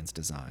Ryan's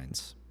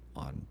designs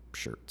on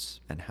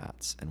shirts and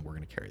hats, and we're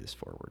going to carry this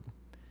forward.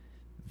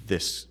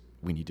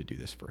 We need to do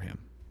this for him.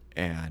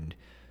 And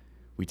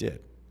we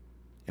did.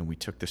 And we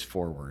took this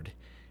forward,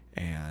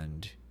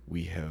 and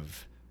we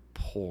have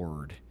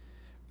poured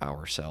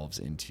ourselves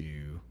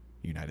into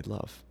United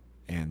Love.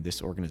 And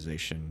this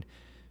organization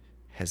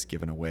has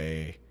given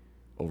away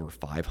over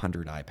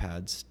 500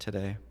 iPads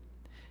today.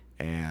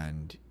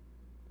 And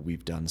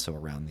we've done so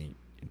around the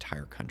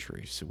entire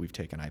country. So we've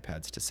taken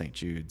iPads to St.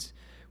 Jude's.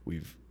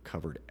 We've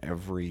covered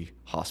every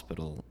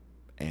hospital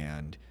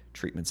and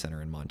treatment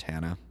center in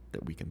Montana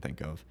that we can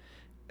think of.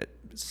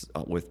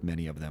 With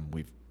many of them,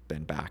 we've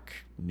been back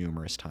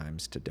numerous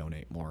times to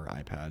donate more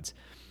iPads.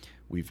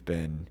 We've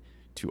been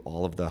to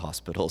all of the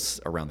hospitals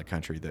around the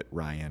country that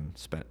Ryan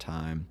spent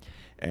time,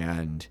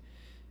 and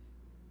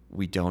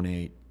we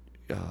donate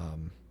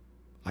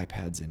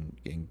iPads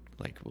in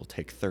we'll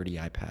take 30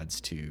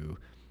 iPads to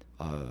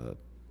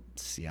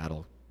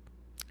Seattle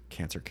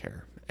Cancer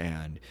Care,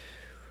 and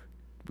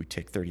we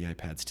take 30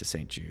 iPads to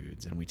St.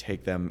 Jude's, and we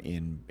take them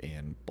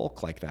in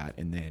bulk like that,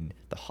 and then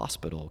the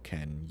hospital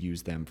can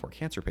use them for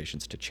cancer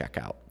patients to check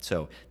out.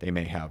 So they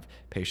may have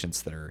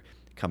patients that are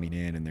coming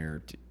in and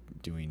they're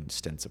doing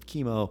stints of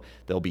chemo.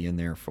 They'll be in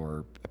there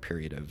for a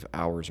period of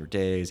hours or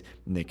days,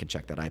 and they can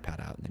check that iPad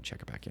out and then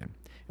check it back in. And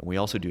we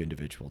also do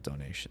individual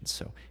donations.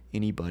 So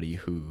anybody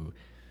who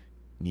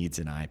needs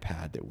an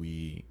iPad that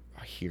we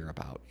hear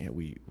about,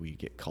 we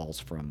get calls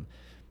from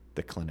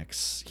the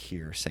clinics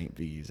here, St.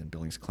 V's and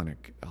Billings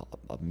Clinic,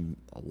 a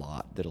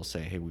lot that'll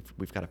say, hey,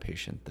 we've got a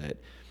patient that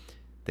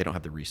they don't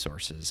have the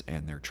resources,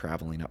 and they're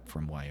traveling up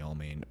from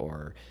Wyoming,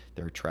 or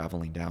they're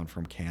traveling down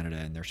from Canada,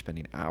 and they're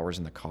spending hours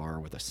in the car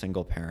with a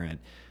single parent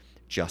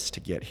just to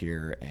get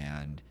here,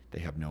 and they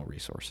have no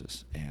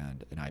resources,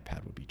 and an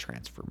iPad would be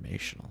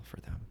transformational for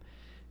them.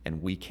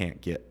 And we can't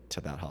get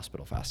to that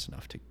hospital fast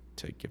enough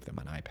to give them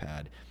an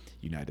iPad.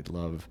 United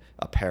Love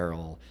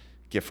apparel,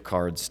 gift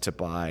cards to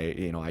buy,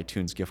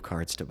 iTunes gift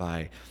cards to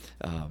buy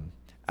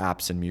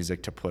apps and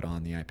music to put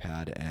on the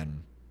iPad.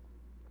 And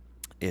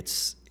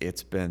it's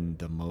been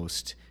the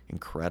most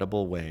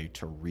incredible way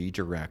to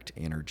redirect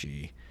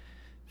energy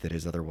that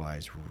is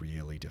otherwise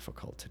really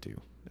difficult to do.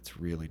 It's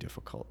really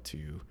difficult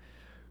to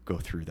go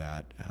through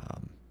that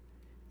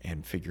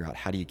and figure out,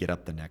 how do you get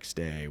up the next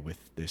day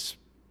with this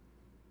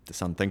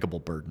unthinkable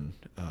burden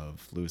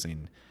of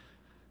losing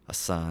a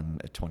son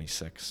at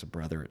 26, a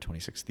brother at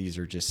 26. These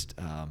are just,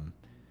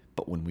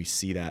 but when we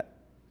see that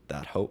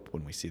hope,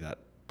 when we see that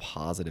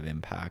positive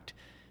impact,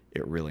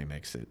 it really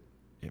makes it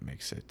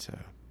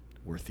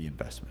worth the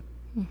investment.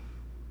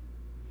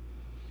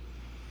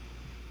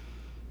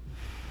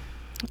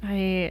 I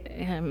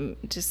am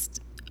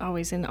just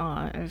always in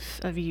awe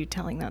of you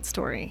telling that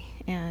story,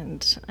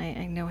 and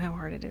I know how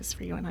hard it is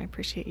for you, and I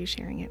appreciate you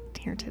sharing it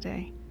here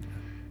today.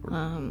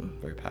 We're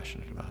very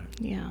passionate about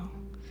it. Yeah.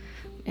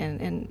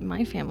 And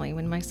my family,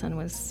 when my son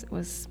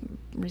was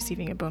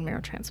receiving a bone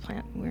marrow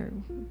transplant,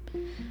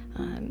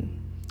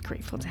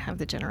 grateful to have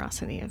the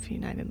generosity of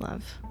United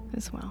Love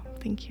as well.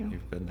 Thank you.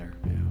 You've been there.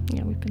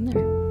 Yeah, we've been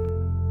there.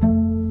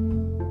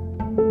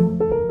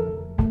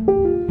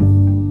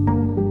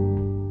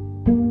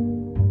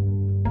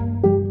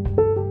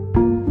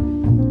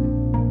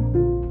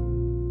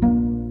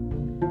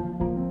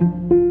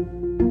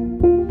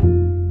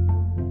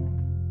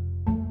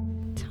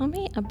 Tell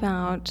me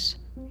about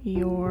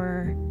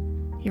your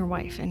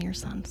wife and your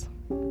sons.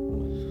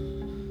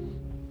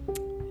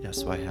 Yeah,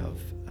 so I have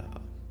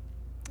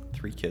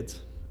 3 kids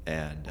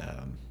and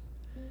a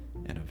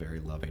very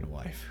loving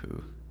wife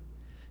who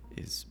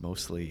is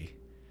mostly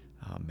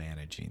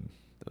managing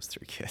those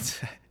 3 kids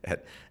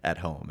at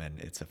home, and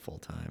it's a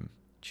full-time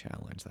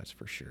challenge, that's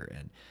for sure.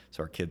 And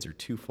so our kids are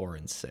 2, 4,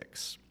 and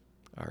 6.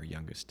 Our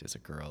youngest is a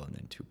girl, and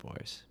then 2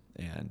 boys.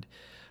 And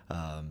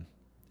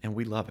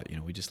we love it.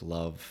 We just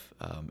love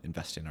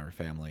investing in our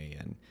family,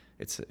 and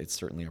it's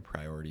certainly a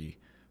priority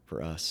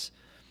for us.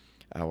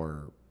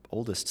 Our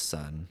oldest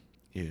son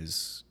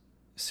is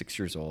 6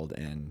 years old,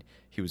 and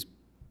he was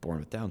born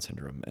with Down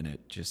syndrome, and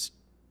it just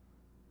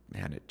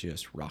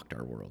rocked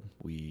our world.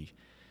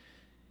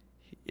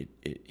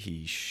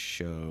 He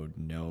showed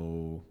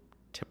no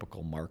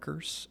typical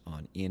markers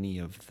on any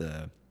of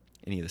the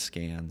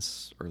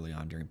scans early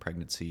on during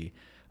pregnancy,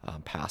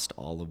 passed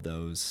all of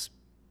those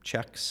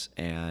checks,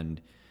 and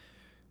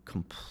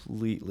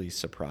completely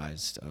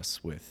surprised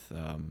us with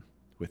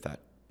that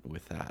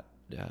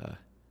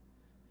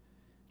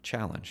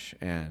challenge.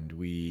 And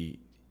we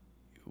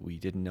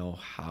didn't know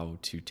how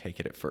to take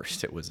it at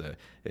first.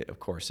 Of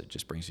course, it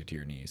just brings you to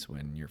your knees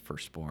when you're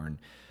first born.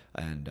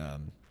 And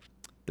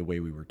the way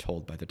we were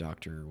told by the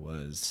doctor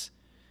was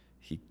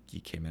he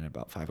came in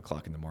about 5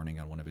 o'clock in the morning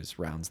on one of his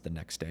rounds the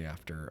next day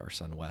after our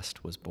son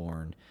West was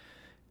born.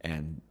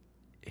 And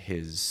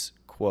his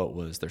quote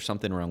was, "There's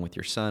something wrong with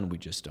your son. We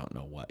just don't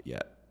know what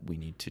yet. We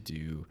need to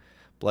do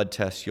blood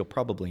tests. You'll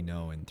probably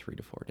know in 3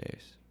 to 4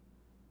 days."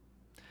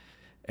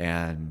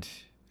 And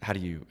how do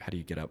you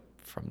get up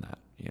from that?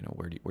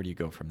 Where do you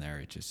go from there?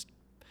 It's just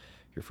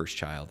your first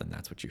child, and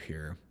that's what you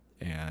hear.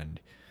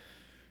 And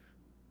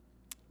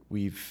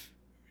we've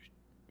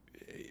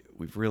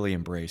really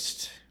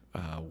embraced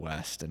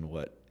West, and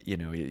what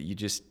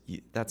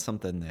that's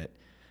something that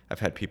I've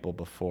had people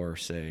before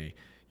say,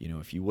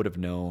 if you would have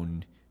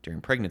known during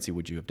pregnancy,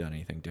 would you have done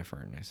anything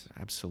different? And I said,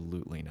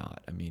 absolutely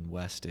not. I mean,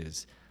 West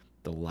is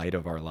the light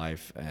of our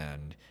life,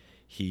 and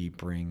he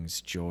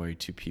brings joy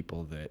to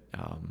people that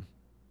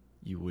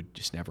you would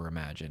just never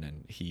imagine.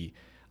 And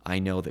I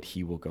know that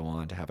he will go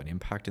on to have an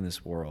impact in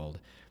this world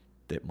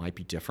that might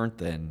be different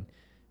than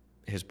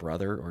his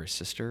brother or his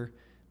sister,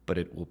 but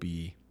it will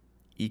be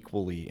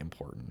equally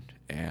important.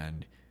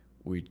 And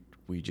we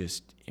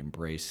just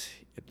embrace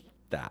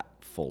that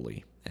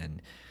fully.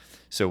 And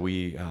so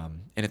and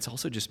it's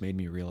also just made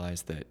me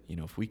realize that,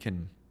 if we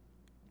can,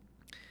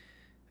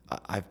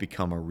 I've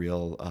become a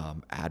real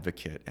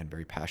advocate and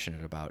very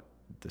passionate about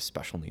the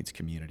special needs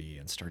community,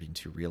 and starting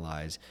to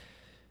realize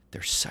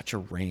there's such a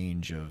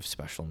range of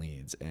special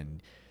needs,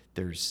 and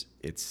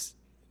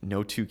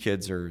no 2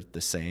 kids are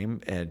the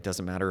same, and it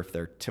doesn't matter if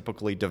they're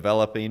typically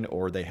developing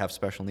or they have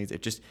special needs.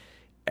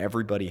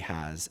 Everybody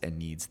has and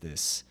needs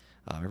this.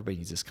 Everybody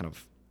needs this kind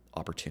of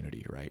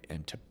opportunity, right?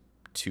 And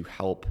to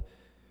help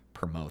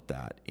promote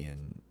that,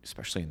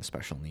 especially in the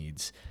special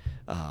needs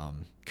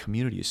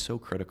community, is so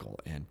critical.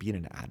 And being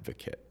an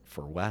advocate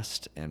for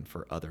West and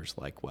for others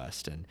like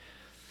West, and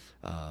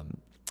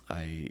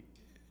I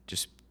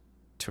just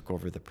took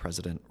over the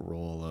president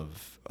role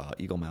of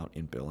Eagle Mount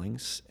in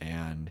Billings,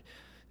 and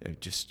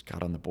just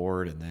got on the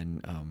board, and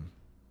then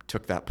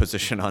took that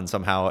position on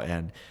somehow.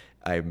 And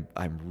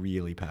I'm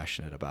really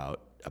passionate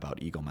about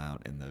Eagle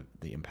Mount and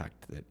the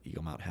impact that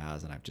Eagle Mount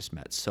has. And I've just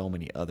met so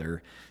many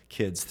other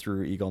kids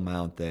through Eagle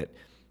Mount that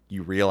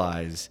you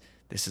realize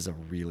this is a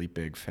really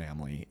big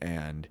family,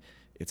 and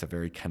it's a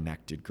very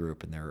connected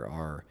group. And there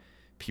are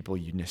people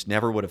you just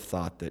never would have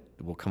thought that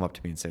will come up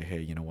to me and say,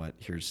 "Hey, you know what?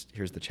 Here's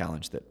the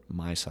challenge that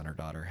my son or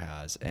daughter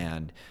has."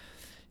 And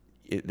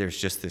there's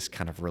just this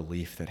kind of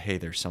relief that, hey,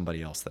 there's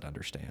somebody else that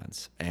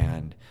understands.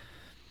 And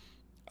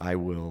I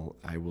will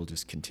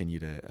just continue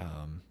to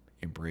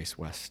embrace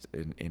West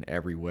in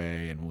every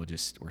way, and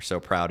we're so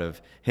proud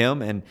of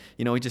him. And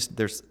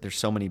there's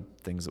so many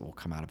things that will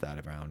come out of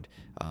that around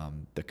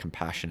the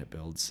compassion it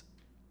builds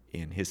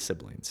in his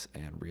siblings,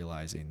 and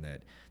realizing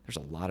that there's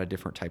a lot of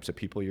different types of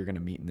people you're going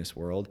to meet in this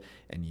world,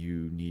 and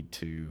you need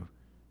to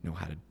know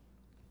how to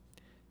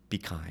be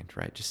kind,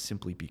 right? Just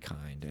simply be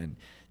kind, and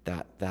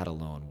that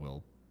alone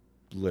will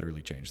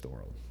literally change the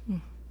world.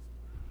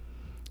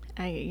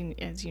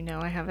 As you know,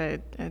 I have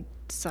a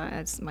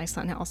son. My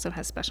son also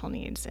has special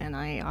needs, and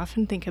I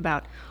often think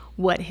about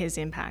what his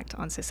impact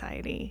on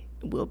society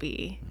will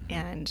be.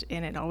 Mm-hmm.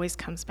 And it always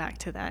comes back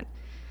to that,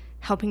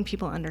 helping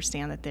people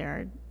understand that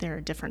there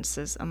are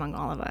differences among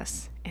all of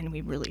us, and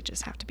we really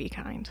just have to be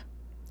kind.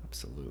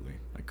 Absolutely.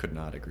 I could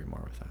not agree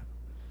more with that.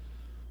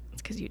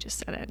 It's because you just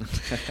said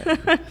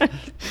it.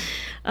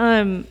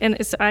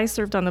 And so I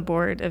served on the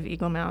board of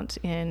Eagle Mount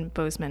in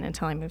Bozeman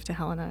until I moved to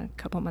Helena a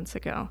couple months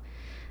ago.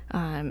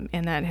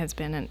 And that has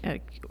been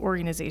an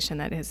organization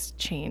that has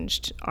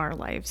changed our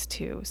lives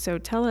too. So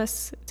tell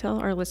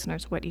our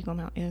listeners what Eagle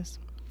Mount is.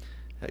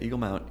 Eagle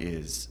Mount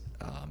is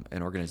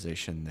an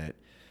organization that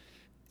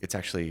it's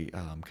actually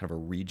kind of a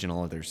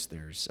regional.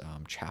 There's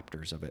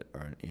chapters of it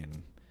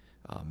in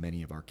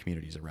many of our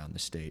communities around the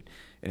state,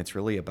 and it's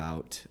really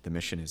about, the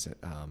mission is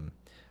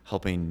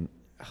helping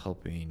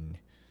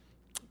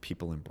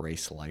people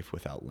embrace life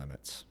without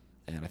limits.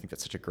 And I think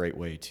that's such a great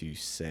way to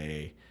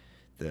say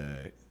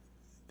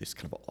this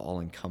kind of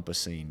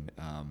all-encompassing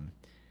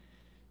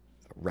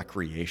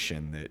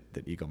recreation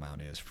that Eagle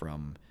Mount is,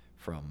 from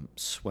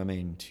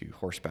swimming to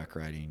horseback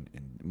riding.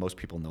 And most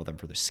people know them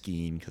for the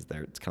skiing, because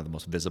it's kind of the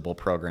most visible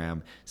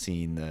program,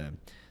 seeing the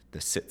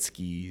sit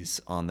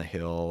skis on the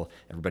hill,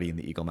 everybody in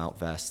the Eagle Mount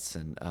vests.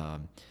 And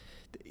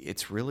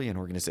it's really an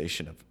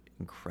organization of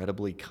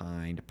incredibly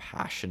kind,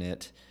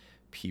 passionate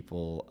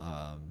people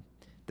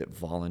that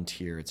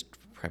volunteer. It's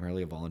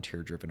primarily a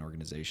volunteer-driven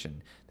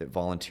organization that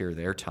volunteer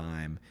their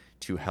time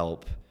to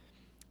help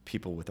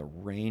people with a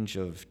range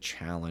of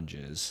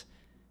challenges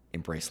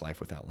embrace life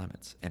without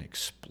limits and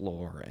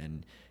explore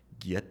and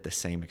get the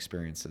same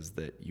experiences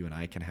that you and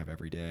I can have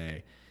every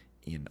day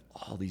in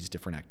all these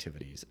different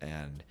activities.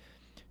 And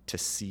to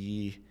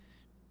see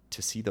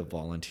the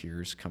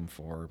volunteers come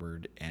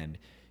forward, and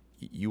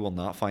you will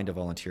not find a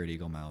volunteer at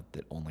Eagle Mount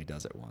that only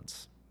does it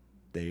once.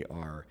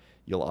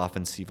 You'll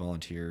often see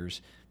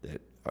volunteers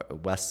that a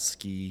West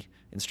ski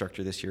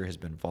instructor this year has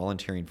been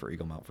volunteering for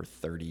Eagle Mount for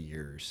 30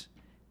 years,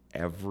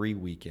 every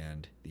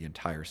weekend, the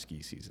entire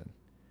ski season.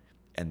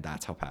 And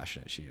that's how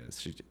passionate she is.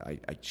 She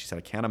said,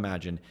 I can't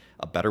imagine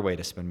a better way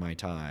to spend my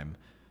time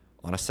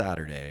on a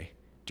Saturday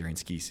during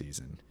ski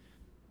season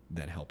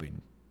than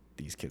helping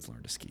these kids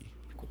learn to ski.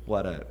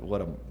 What a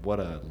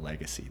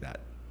legacy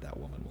that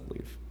woman will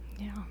leave.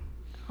 Yeah.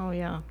 Oh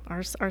yeah.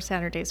 Our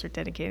Saturdays are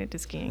dedicated to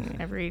skiing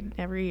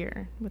every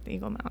year with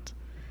Eagle Mount.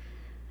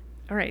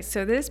 All right.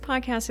 So this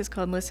podcast is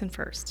called Listen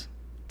First.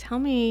 Tell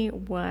me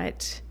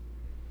what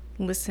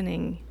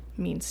listening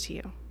means to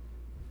you.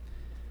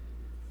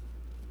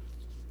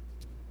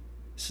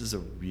 This is a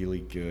really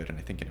good and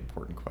I think an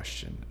important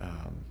question.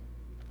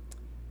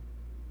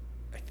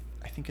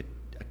 I think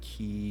a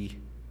key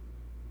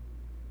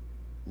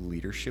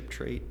leadership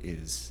trait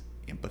is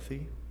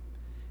empathy,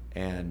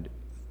 and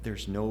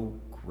there's no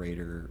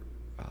greater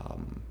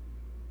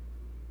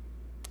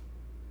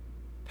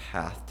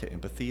path to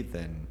empathy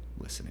than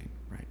listening,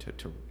 right?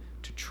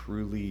 To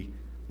truly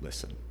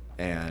listen.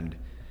 And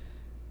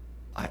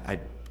I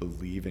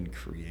believe in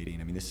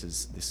creating, I mean, this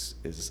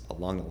is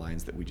along the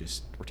lines that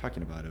we're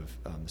talking about of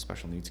the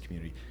special needs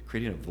community,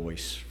 creating a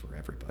voice for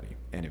everybody.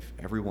 And if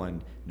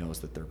everyone knows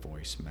that their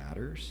voice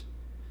matters,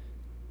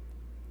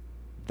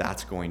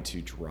 that's going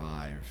to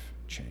drive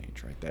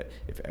change, right? That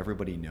if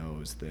everybody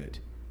knows that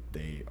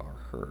they are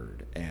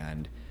heard,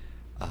 and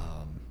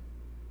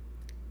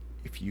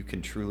if you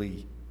can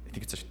truly, I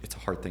think it's a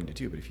hard thing to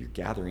do, but if you're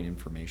gathering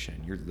information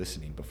and you're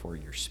listening before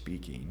you're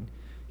speaking,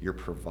 you're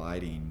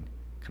providing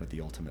kind of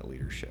the ultimate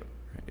leadership,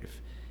 right?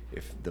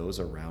 If those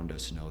around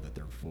us know that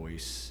their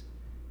voice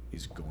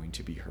is going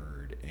to be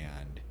heard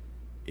and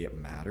it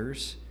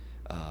matters,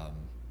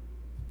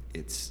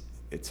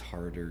 it's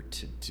harder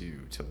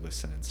to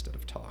listen instead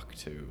of talk,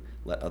 to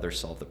let others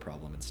solve the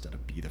problem instead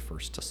of be the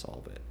first to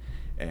solve it.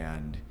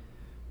 And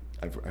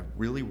I've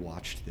really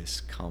watched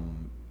this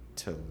come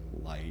to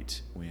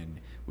light when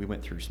we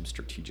went through some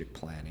strategic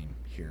planning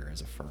here as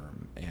a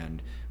firm,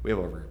 and we have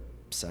over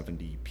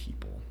 70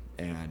 people,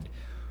 and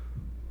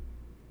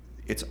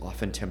it's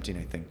often tempting,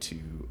 I think,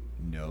 to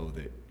know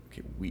that,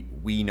 okay,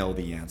 we know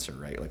the answer,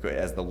 right? Like,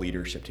 as the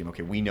leadership team,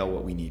 okay, we know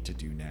what we need to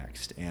do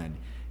next. And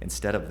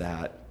instead of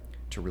that,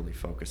 to really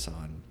focus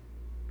on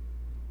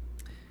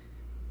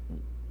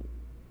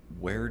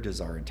where does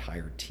our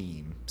entire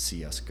team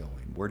see us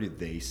going? Where do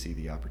they see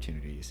the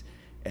opportunities?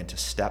 And to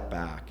step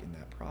back in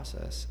that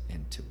process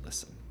and to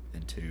listen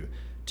and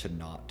to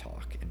not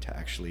talk, and to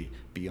actually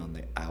be on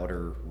the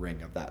outer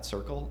ring of that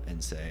circle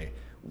and say,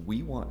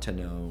 we want to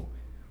know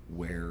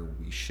where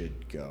we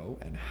should go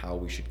and how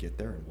we should get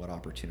there and what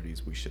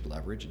opportunities we should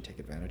leverage and take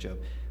advantage of,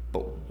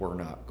 but we're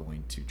not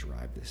going to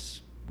drive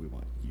this. We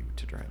want you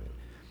to drive it.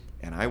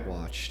 And I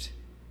watched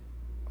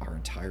our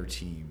entire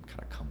team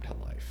kind of come to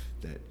life,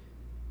 that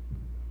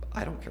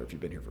I don't care if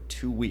you've been here for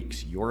 2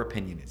 weeks, your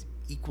opinion is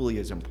equally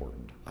as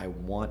important. I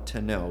want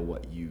to know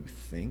what you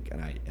think,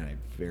 and I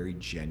very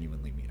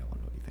genuinely mean I want to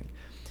know what you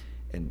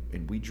think.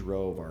 And we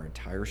drove our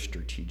entire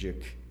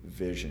strategic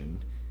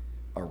vision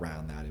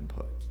around that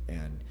input.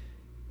 And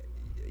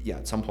yeah,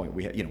 at some point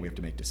we have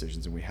to make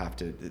decisions, and we have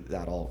to,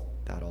 that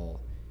all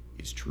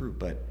is true,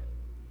 but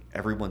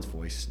everyone's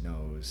voice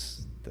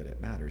knows that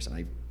it matters.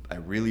 And I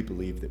really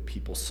believe that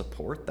people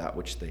support that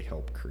which they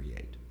help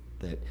create,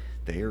 that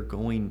they are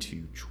going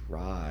to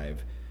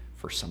drive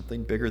for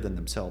something bigger than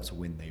themselves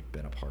when they've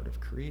been a part of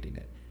creating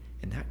it.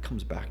 And that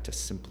comes back to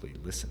simply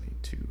listening,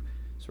 to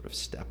sort of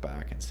step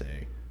back and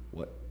say,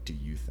 what do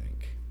you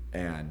think?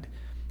 And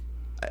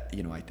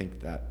I think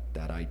that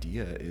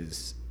idea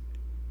is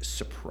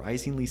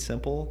surprisingly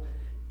simple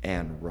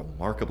and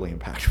remarkably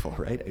impactful,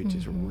 right? It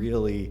just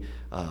really,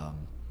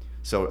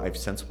 so I've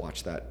since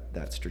watched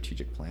that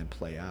strategic plan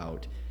play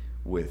out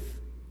with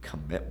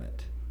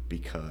commitment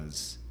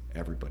because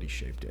everybody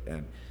shaped it.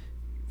 And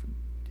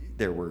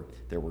there were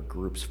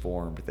groups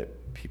formed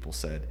that people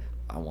said,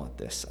 I want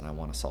this and I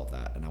want to solve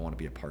that and I want to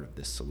be a part of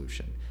this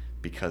solution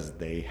because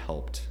they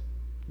helped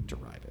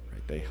derive it,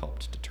 right? They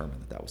helped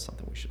determine that was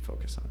something we should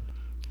focus on.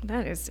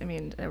 That is, I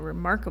mean, a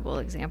remarkable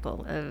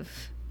example of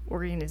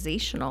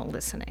organizational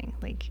listening.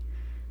 Like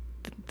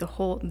the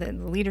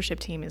leadership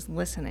team is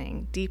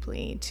listening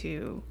deeply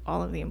to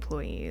all of the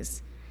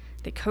employees.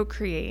 They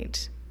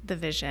co-create the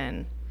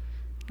vision.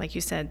 Like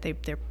you said,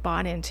 they're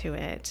bought into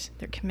it.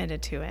 They're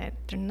committed to it.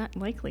 They're not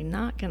likely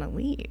not going to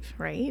leave,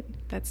 right?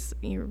 That's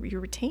you're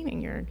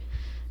retaining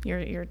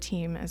your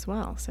team as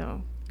well.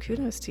 So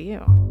kudos to you.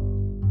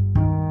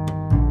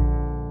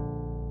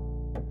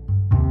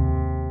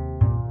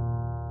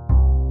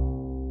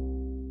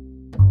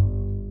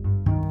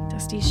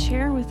 Dusty,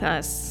 share with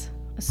us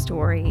a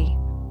story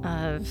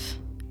of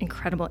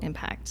incredible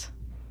impact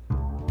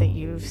that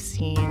you've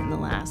seen in the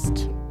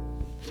last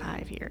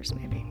 5 years,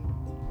 maybe.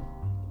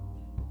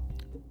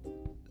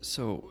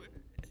 So,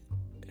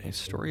 a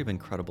story of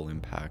incredible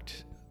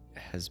impact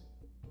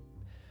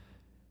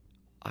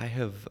I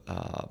have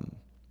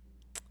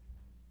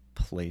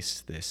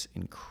placed this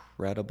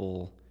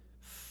incredible,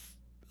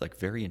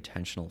 very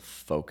intentional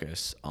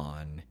focus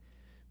on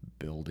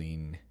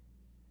building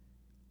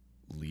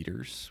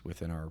leaders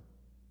within our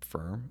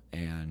firm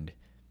and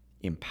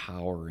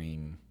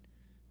empowering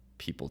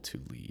people to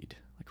lead.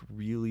 Like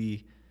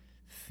really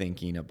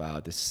thinking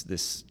about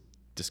this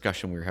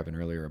discussion we were having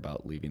earlier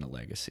about leaving a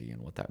legacy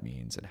and what that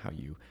means and how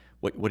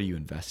what are you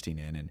investing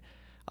in. And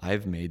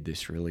I've made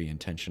this really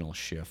intentional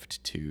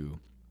shift to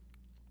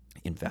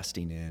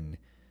investing in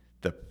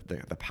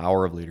the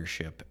power of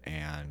leadership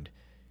and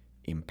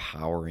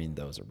empowering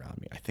those around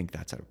me. I think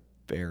that's a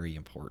very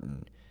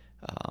important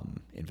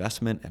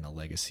investment and a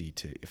legacy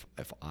to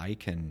if I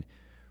can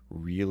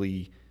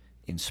really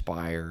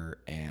inspire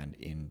and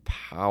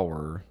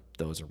empower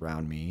those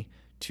around me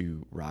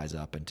to rise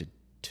up and to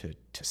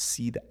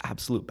see the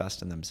absolute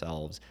best in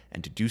themselves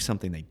and to do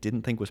something they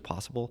didn't think was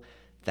possible,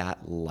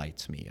 that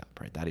lights me up,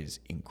 right? That is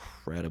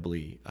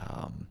incredibly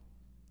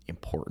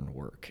important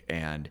work.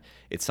 And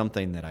it's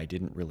something that I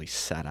didn't really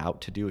set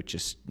out to do. It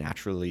just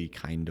naturally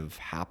kind of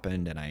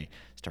happened and I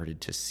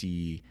started to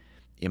see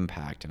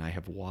impact. And I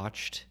have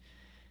watched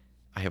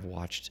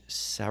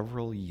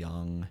several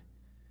young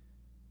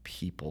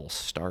people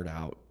start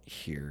out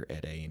here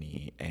at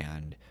A&E,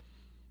 and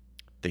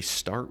they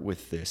start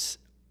with this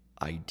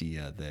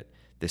idea that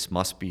this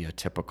must be a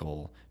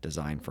typical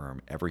design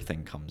firm.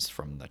 Everything comes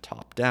from the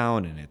top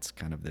down, and it's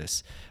kind of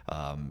this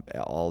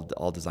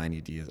all design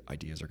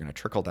ideas are going to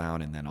trickle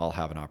down, and then I'll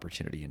have an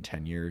opportunity in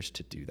 10 years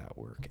to do that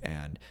work.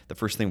 And the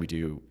first thing we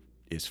do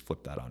is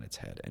flip that on its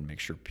head and make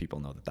sure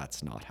people know that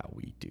that's not how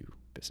we do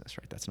business,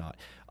 right? That's not.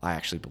 I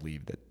actually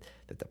believe that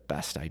the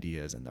best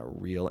ideas and the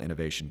real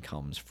innovation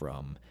comes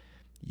from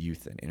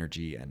youth and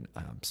energy and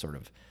sort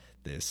of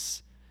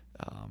this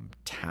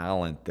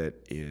talent that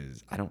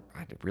is, I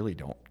really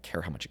don't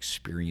care how much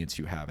experience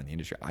you have in the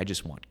industry. I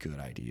just want good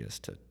ideas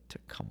to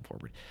come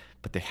forward,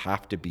 but they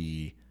have to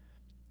be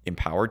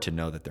empowered to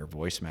know that their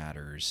voice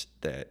matters,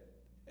 that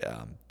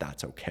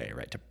that's okay,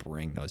 right? To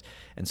bring those.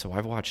 And so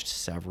I've watched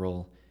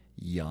several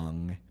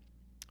young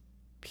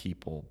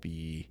people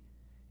be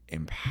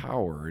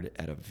empowered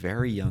at a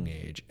very young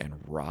age and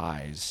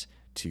rise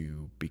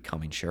to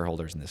becoming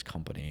shareholders in this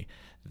company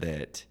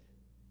that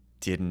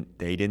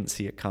they didn't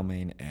see it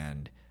coming,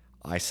 and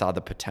I saw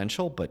the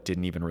potential but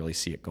didn't even really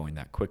see it going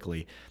that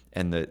quickly.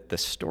 And the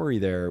story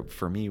there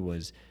for me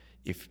was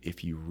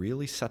if you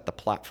really set the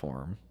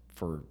platform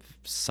for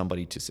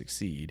somebody to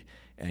succeed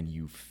and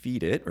you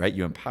feed it, right,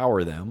 you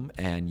empower them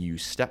and you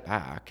step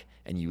back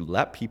and you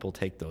let people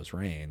take those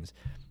reins,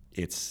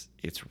 it's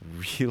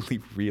really,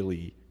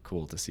 really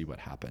cool to see what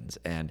happens.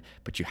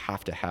 But you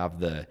have to have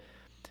the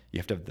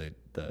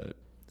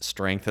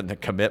strength and the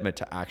commitment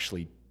to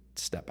actually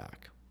step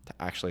back, to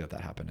actually let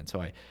that happen. And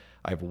so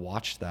I've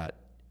watched that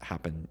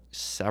happen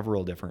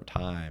several different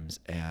times,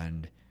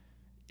 and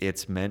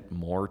it's meant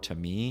more to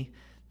me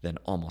than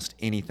almost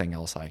anything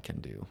else I can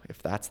do.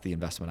 If that's the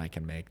investment I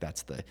can make,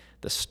 that's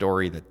the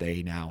story that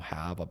they now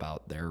have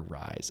about their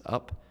rise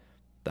up,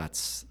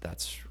 that's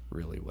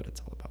really what it's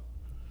all about.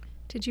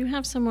 Did you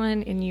have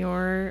someone in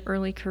your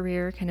early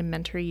career kind of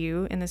mentor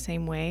you in the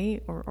same way,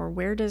 or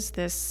where does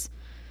this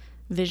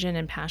vision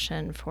and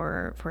passion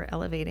for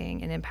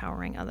elevating and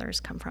empowering others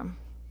come from?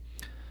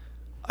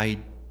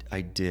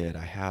 I did.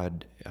 I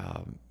had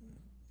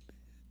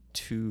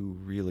two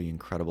really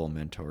incredible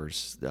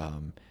mentors.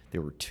 They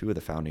were two of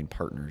the founding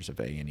partners of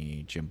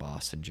A&E, Jim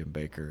Boss and Jim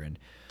Baker. And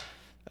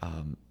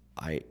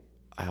I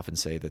often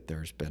say that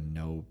there's been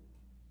no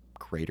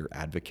greater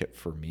advocate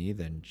for me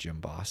than Jim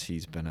Boss.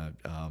 He's been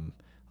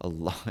a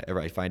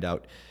I find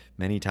out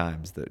many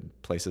times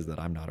that places that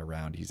I'm not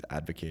around, he's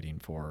advocating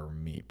for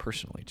me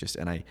personally.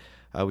 And I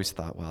always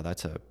thought, wow,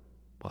 that's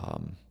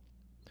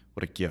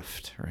what a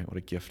gift, right? What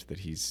a gift that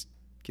he's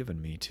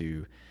given me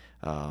to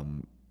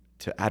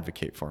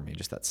advocate for me,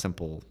 just that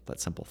simple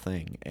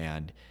thing.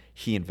 And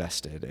he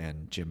invested,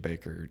 and Jim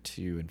Baker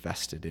too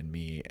invested in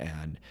me,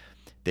 and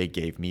they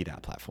gave me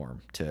that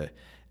platform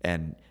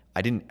and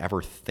I didn't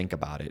ever think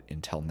about it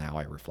until now.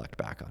 I reflect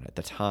back on it. At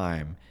the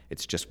time,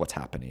 it's just what's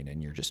happening,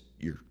 and you're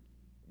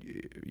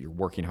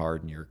working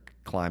hard, and you're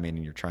climbing,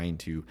 and you're trying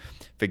to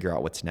figure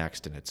out what's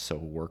next, and it's so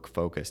work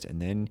focused.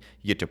 And then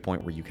you get to a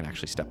point where you can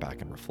actually step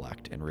back and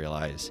reflect and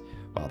realize,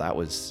 wow, that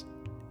was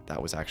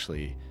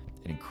actually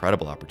an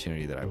incredible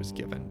opportunity that I was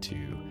given to,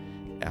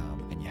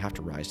 and you have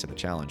to rise to the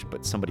challenge,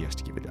 but somebody has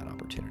to give you that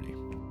opportunity.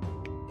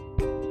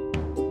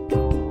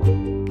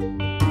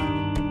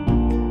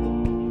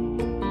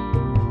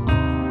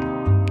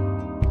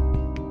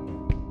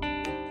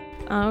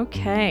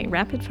 Okay,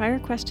 rapid fire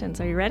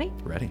questions. Are you ready?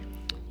 Ready.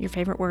 Your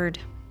favorite word?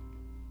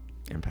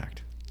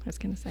 Impact. I was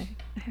going to say,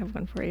 I have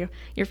one for you.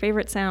 Your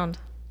favorite sound?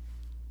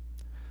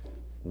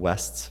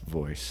 West's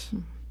voice.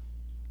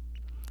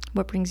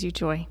 What brings you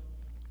joy?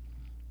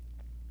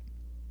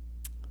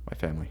 My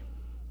family.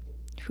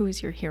 Who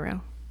is your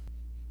hero?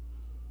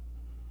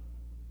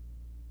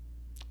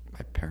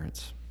 My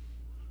parents.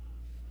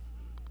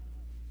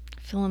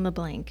 Fill in the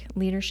blank.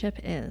 Leadership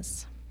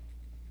is?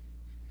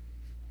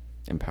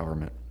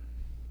 Empowerment.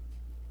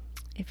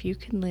 If you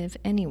could live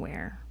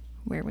anywhere,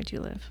 where would you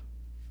live?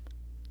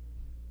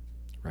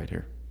 Right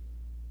here.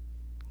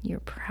 Your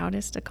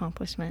proudest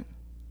accomplishment?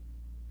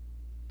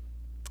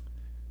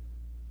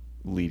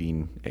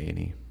 Leading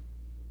A&E.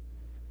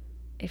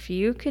 If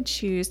you could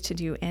choose to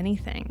do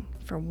anything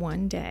for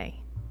one day,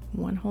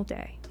 one whole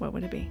day, what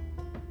would it be?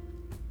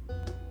 I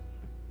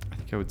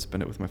think I would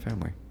spend it with my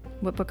family.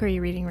 What book are you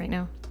reading right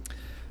now?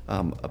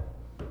 A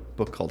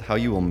book called How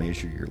You Will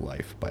Measure Your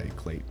Life by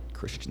Clayton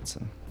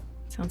Christensen.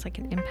 Sounds like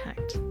an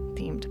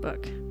impact-themed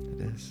book.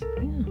 It is.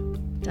 Yeah.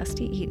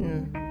 Dusty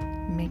Eaton,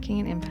 making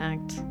an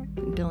impact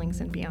in Billings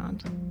and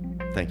beyond.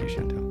 Thank you,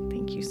 Chantel.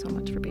 Thank you so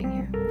much for being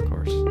here. Of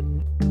course.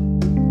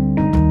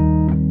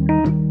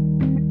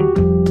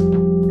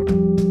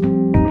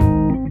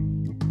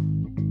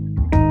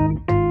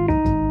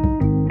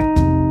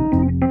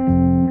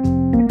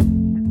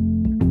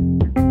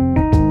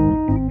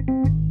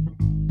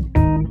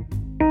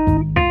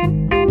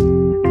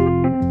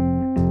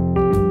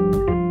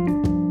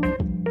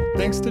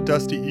 Thanks to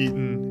Dusty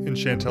Eaton and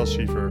Chantel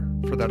Schiefer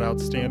for that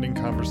outstanding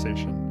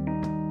conversation.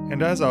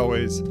 And as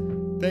always,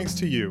 thanks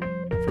to you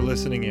for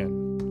listening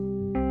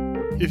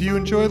in. If you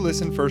enjoy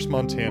Listen First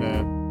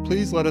Montana,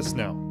 please let us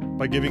know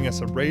by giving us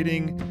a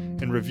rating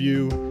and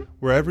review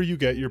wherever you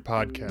get your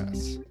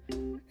podcasts.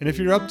 And if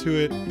you're up to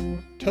it,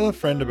 tell a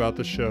friend about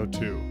the show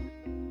too.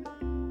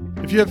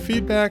 If you have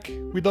feedback,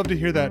 we'd love to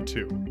hear that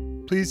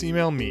too. Please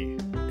email me,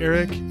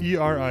 Eric,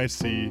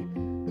 E-R-I-C,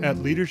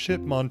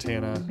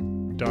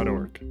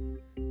 @leadershipmontana.org.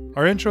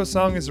 Our intro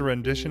song is a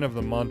rendition of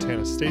the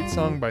Montana State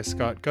Song by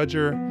Scott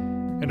Gudger,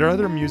 and our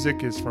other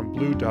music is from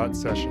Blue Dot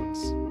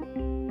Sessions.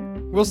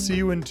 We'll see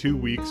you in 2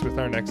 weeks with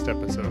our next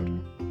episode.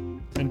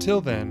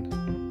 Until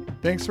then,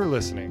 thanks for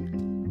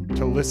listening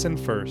to Listen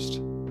First,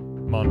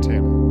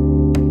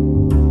 Montana.